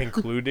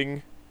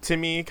concluding to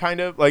me, kind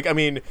of like, I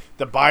mean,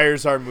 the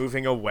Byers are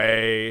moving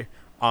away.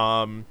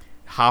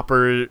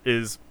 Hopper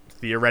is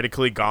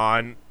theoretically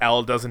gone.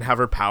 Elle doesn't have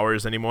her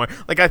powers anymore.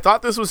 Like, I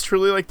thought this was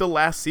truly like the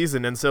last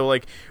season, and so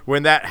like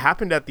when that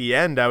happened at the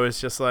end, I was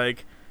just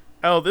like,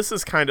 oh, this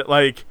is kind of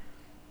like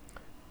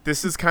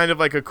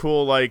a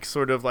cool like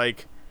sort of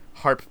like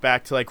harp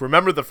back to like,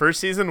 remember the first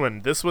season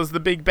when this was the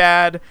big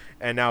bad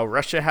and now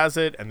Russia has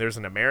it and there's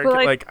an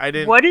American, like I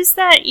didn't. What does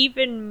that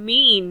even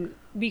mean?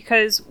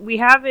 Because we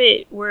have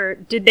it where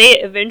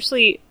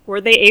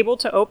were they able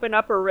to open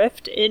up a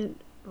rift in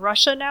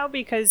Russia now?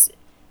 Because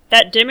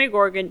that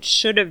Demigorgon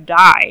should have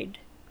died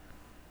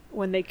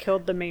when they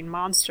killed the main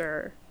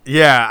monster.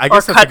 Yeah, I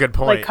guess that's a good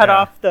point. Like cut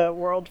off the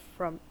world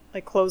from,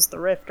 like close the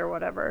rift or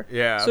whatever.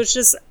 Yeah. So it's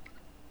just,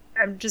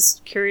 I'm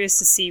just curious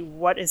to see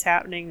what is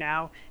happening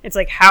now. It's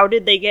like, how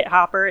did they get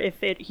Hopper if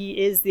he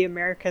is the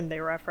American they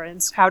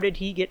referenced? How did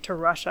he get to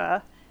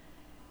Russia?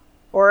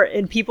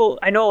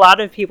 I know a lot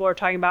of people are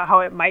talking about how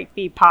it might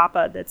be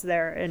Papa that's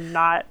there and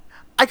not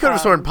I could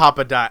have sworn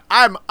Papa died.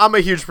 I'm a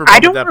huge proponent. I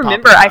don't that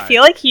remember. Papa I died.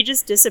 feel like he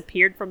just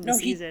disappeared from the No,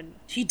 season.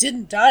 he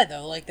didn't die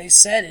though. Like they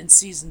said in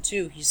season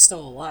 2, he's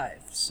still alive.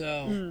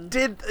 So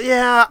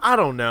I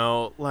don't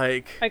know.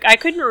 Like I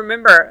couldn't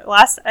remember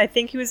last. I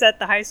think he was at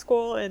the high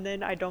school, and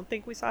then I don't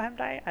think we saw him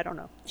die. I don't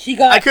know. he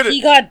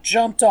got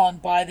jumped on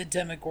by the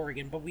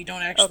Demogorgon, but we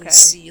don't actually Okay.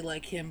 see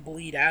like him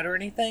bleed out or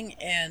anything.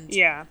 And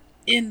Yeah.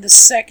 in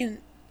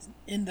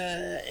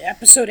the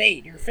episode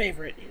 8, your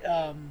favorite,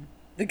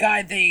 the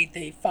guy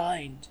they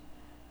find,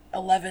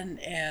 11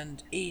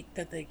 and 8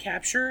 that they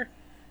capture,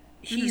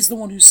 he's the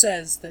one who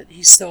says that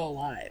he's still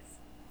alive.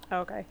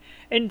 Okay.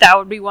 And that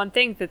would be one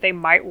thing that they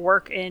might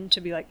work in to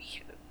be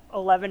like,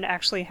 11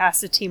 actually has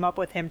to team up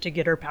with him to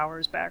get her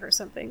powers back or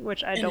something,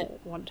 which I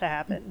don't want to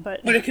happen.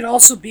 But it could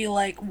also be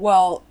like,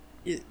 well,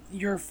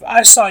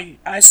 I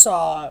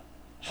saw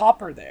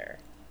Hopper there.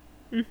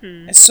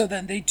 Mm-hmm. And so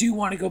then they do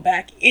want to go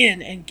back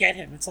in and get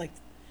him. It's like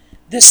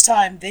this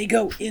time they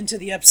go into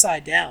the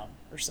Upside Down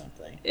or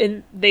something.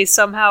 and they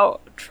somehow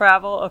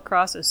travel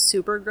across a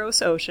super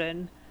gross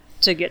ocean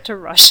to get to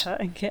Russia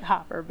and get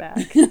Hopper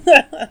back.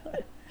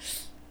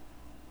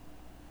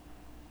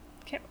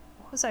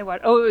 What was I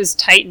watching? Oh, it was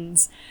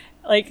Titans.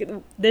 Like,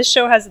 this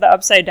show has the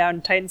Upside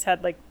Down. Titans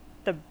had, like,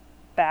 the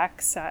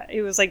back side.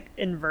 It was, like,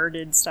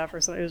 inverted stuff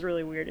or something. It was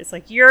really weird. It's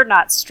like, you're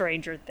not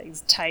Stranger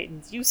Things,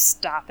 Titans. You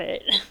stop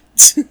it.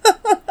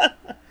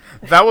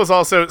 that was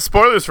also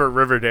spoilers for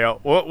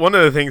Riverdale. One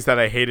of the things that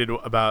I hated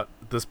about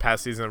this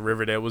past season of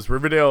Riverdale was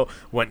Riverdale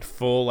went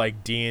full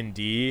like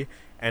D&D,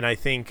 and I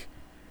think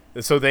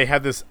so. They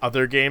had this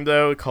other game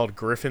though called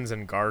Griffins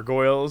and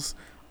Gargoyles,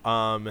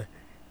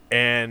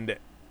 and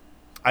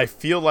I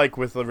feel like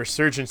with the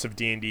resurgence of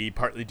D&D,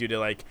 partly due to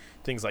like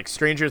things like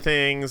Stranger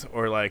Things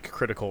or like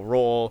Critical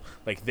Role,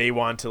 like they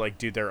want to like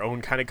do their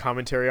own kind of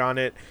commentary on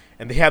it,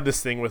 and they had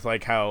this thing with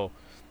like how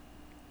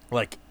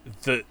like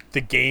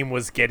the game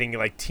was getting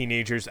like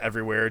teenagers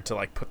everywhere to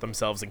like put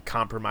themselves in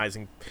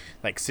compromising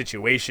like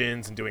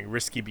situations and doing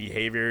risky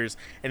behaviors,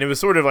 and it was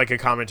sort of like a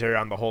commentary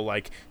on the whole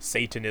like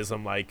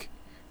Satanism, like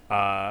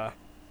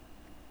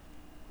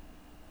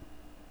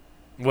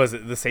was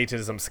it the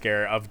Satanism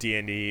scare of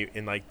D&D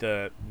in like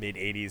the mid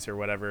 80s or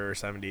whatever, or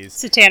 70s.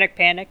 Satanic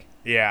Panic.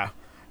 Yeah,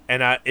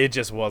 and it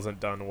just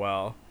wasn't done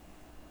well.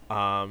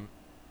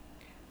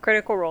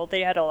 Critical Role,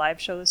 they had a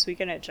live show this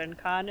weekend at Gen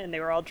Con, and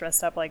they were all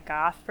dressed up like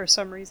goth for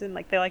some reason.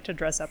 Like, they like to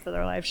dress up for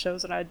their live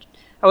shows, and I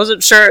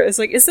wasn't sure. It's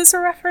like, is this a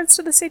reference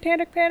to the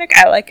Satanic Panic?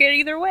 I like it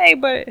either way,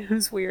 but it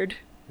was weird.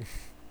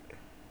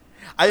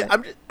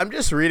 I'm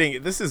just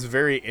reading. This is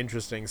very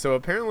interesting. So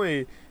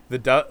apparently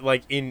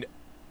like in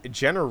a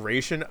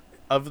generation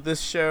of this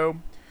show,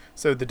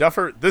 so the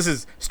Duffer, this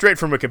is straight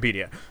from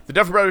Wikipedia. The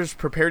Duffer Brothers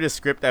prepared a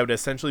script that would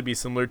essentially be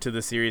similar to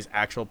the series'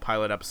 actual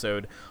pilot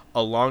episode,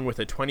 along with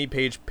a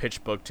 20-page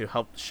pitch book to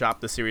help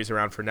shop the series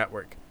around for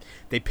network.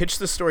 They pitched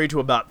the story to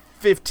about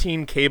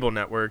 15 cable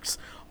networks,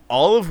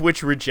 all of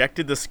which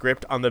rejected the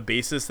script on the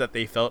basis that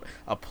they felt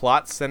a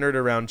plot centered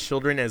around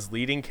children as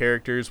leading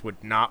characters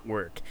would not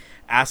work,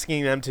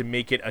 asking them to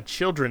make it a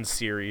children's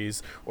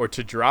series or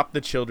to drop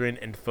the children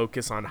and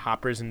focus on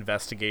Hopper's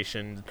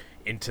investigation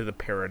into the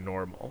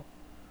paranormal.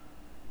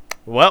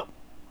 Well,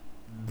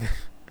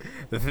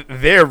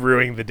 they're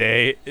ruining the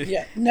day.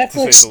 Yeah,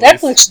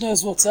 Netflix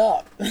knows what's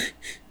up.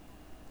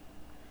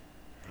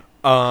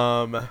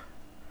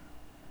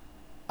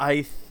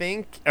 I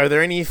think, are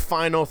there any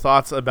final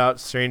thoughts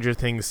about Stranger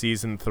Things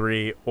Season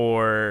 3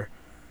 or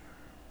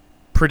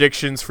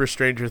predictions for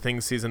Stranger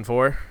Things Season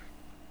 4?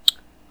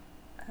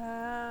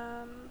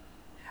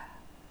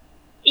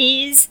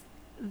 Is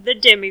the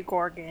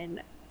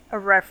Demogorgon a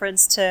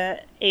reference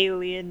to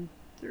Alien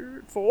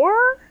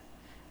 4?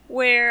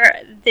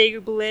 Where they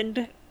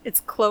blend, it's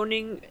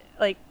cloning,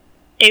 like,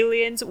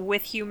 aliens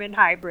with human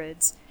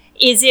hybrids.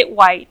 Is it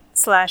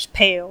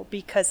white/pale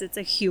because it's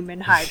a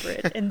human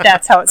hybrid, and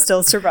that's how it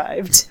still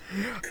survived?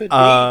 Could be.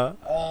 I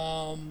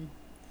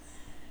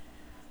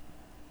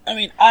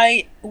mean,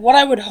 what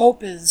I would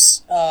hope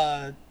is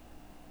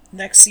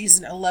next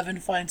season 11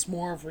 finds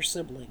more of her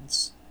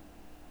siblings.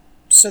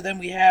 So then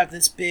we have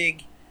this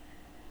big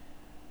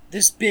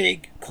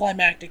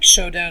climactic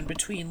showdown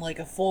between like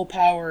a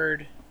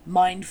full-powered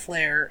Mind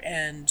Flare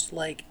and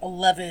like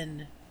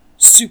 11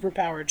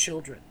 superpowered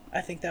children.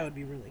 I think that would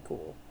be really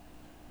cool.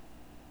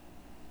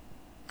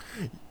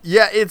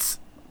 Yeah, it's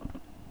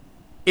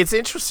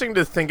interesting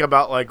to think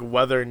about like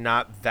whether or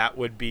not that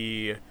would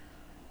be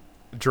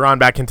drawn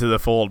back into the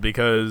fold,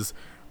 because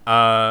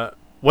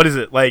what is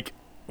it, like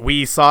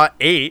we saw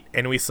 8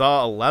 and we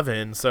saw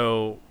 11,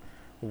 so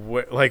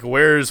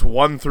where's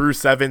 1 through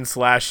 7 /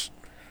 9?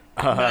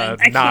 I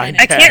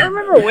can't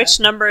remember which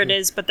number it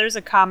is, but there's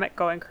a comic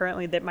going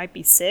currently that might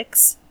be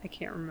 6. I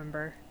can't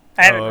remember.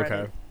 I haven't read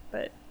it,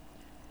 but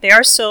they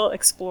are still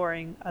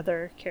exploring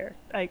other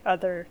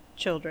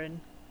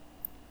children.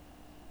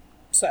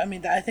 So I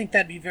mean, I think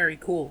that'd be very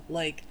cool.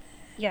 Like,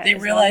 yeah, they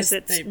realize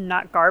it's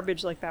not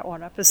garbage like that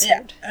one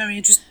episode. Yeah, I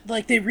mean, just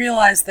like they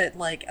realize that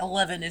like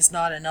 11 is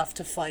not enough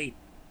to fight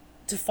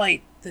to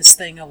fight this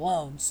thing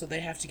alone, so they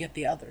have to get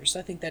the others.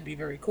 I think that'd be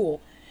very cool.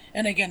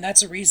 And again,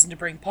 that's a reason to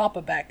bring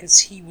Papa back, because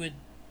he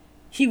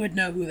would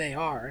know who they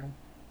are and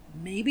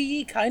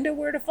maybe kind of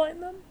where to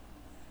find them.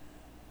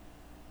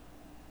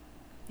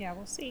 Yeah,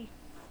 we'll see.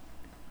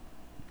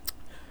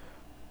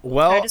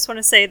 Well, I just want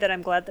to say that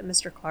I'm glad that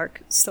Mr.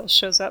 Clark still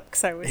shows up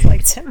because I always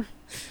liked him.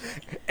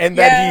 and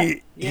that Yeah,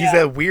 he's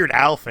yeah. a Weird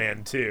Al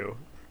fan too.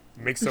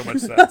 Makes so much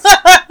sense.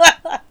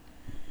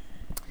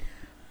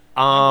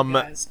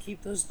 Guys,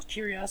 keep those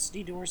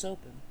curiosity doors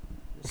open.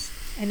 Just-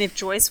 And if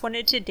Joyce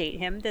wanted to date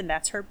him, then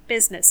that's her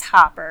business,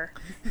 Hopper.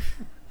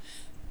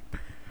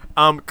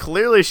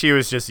 Clearly she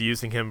was just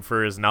using him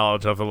for his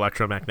knowledge of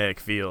electromagnetic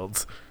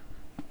fields.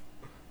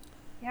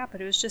 Yeah,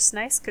 but it was just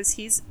nice because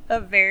he's a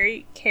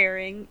very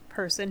caring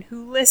person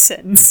who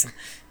listens.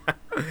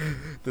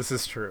 This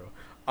is true.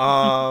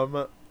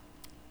 I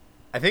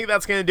think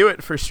that's gonna do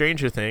it for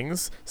Stranger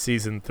Things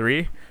season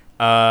 3.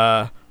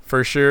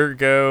 For sure,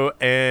 go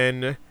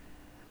and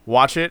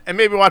watch it, and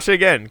maybe watch it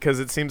again because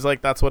it seems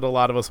like that's what a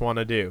lot of us want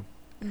to do.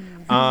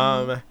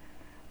 I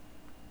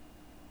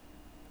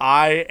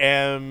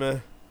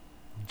am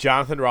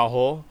Jonathan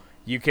Rahul.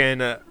 You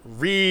can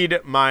read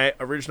my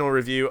original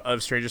review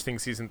of Stranger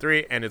Things Season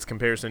 3 and its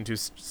comparison to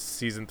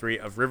Season 3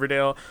 of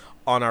Riverdale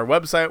on our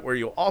website, where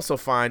you'll also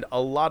find a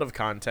lot of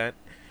content,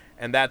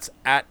 and that's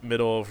at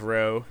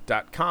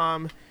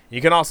middleofrow.com.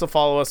 You can also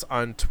follow us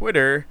on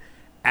Twitter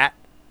at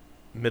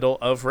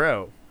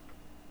middleofrow.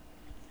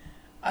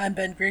 I'm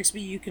Ben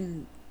Grigsby. You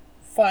can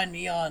find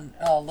me on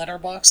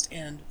Letterboxd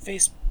and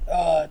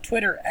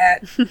Twitter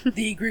at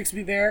the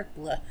Grigsby Bear,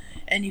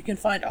 and you can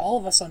find all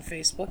of us on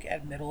Facebook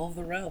at Middle of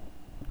the Row.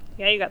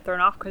 Yeah, you got thrown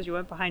off because you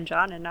went behind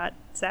John and not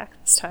Zach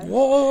this time.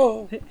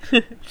 Whoa!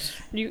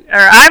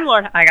 I'm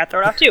Lauren. I got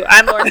thrown off too.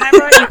 I'm Lauren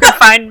Heimroth. You can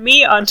find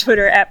me on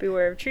Twitter at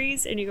Beware of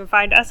Trees, and you can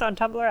find us on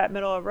Tumblr at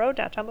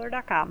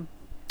middleofrow.tumblr.com.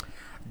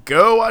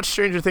 Go watch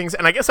Stranger Things,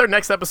 and I guess our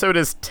next episode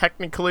is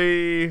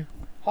technically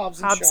Hobbs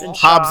and Hobbs Shaw. and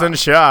Shaw. Hobbs and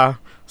Shaw.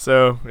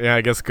 So, yeah,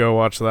 I guess go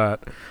watch that.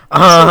 So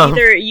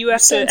either you have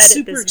to sound edit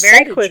super this very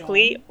excited,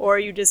 quickly, John. or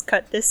you just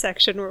cut this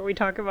section where we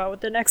talk about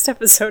what the next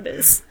episode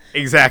is.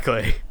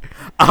 Exactly.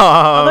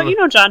 Although you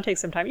know John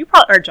takes some time.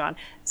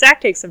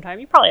 Zach takes some time.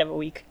 You probably have a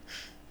week.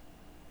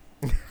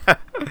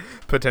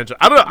 Potential.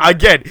 I don't know.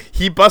 Again,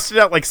 he busted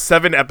out like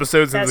 7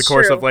 episodes in the That's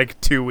course true. of like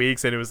 2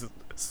 weeks, and it was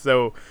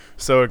so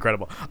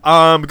incredible.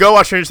 Go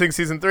watch Stranger Things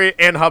Season 3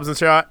 and Hobbs and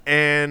Shaw,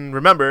 and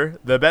remember,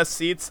 the best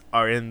seats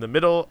are in the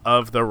middle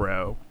of the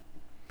row.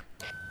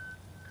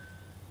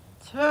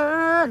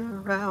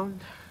 Turn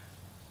around.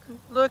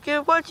 Look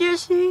at what you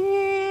see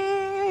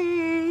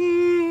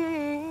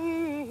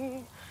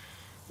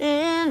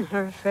in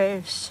her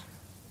face.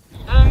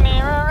 The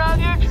mirror of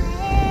your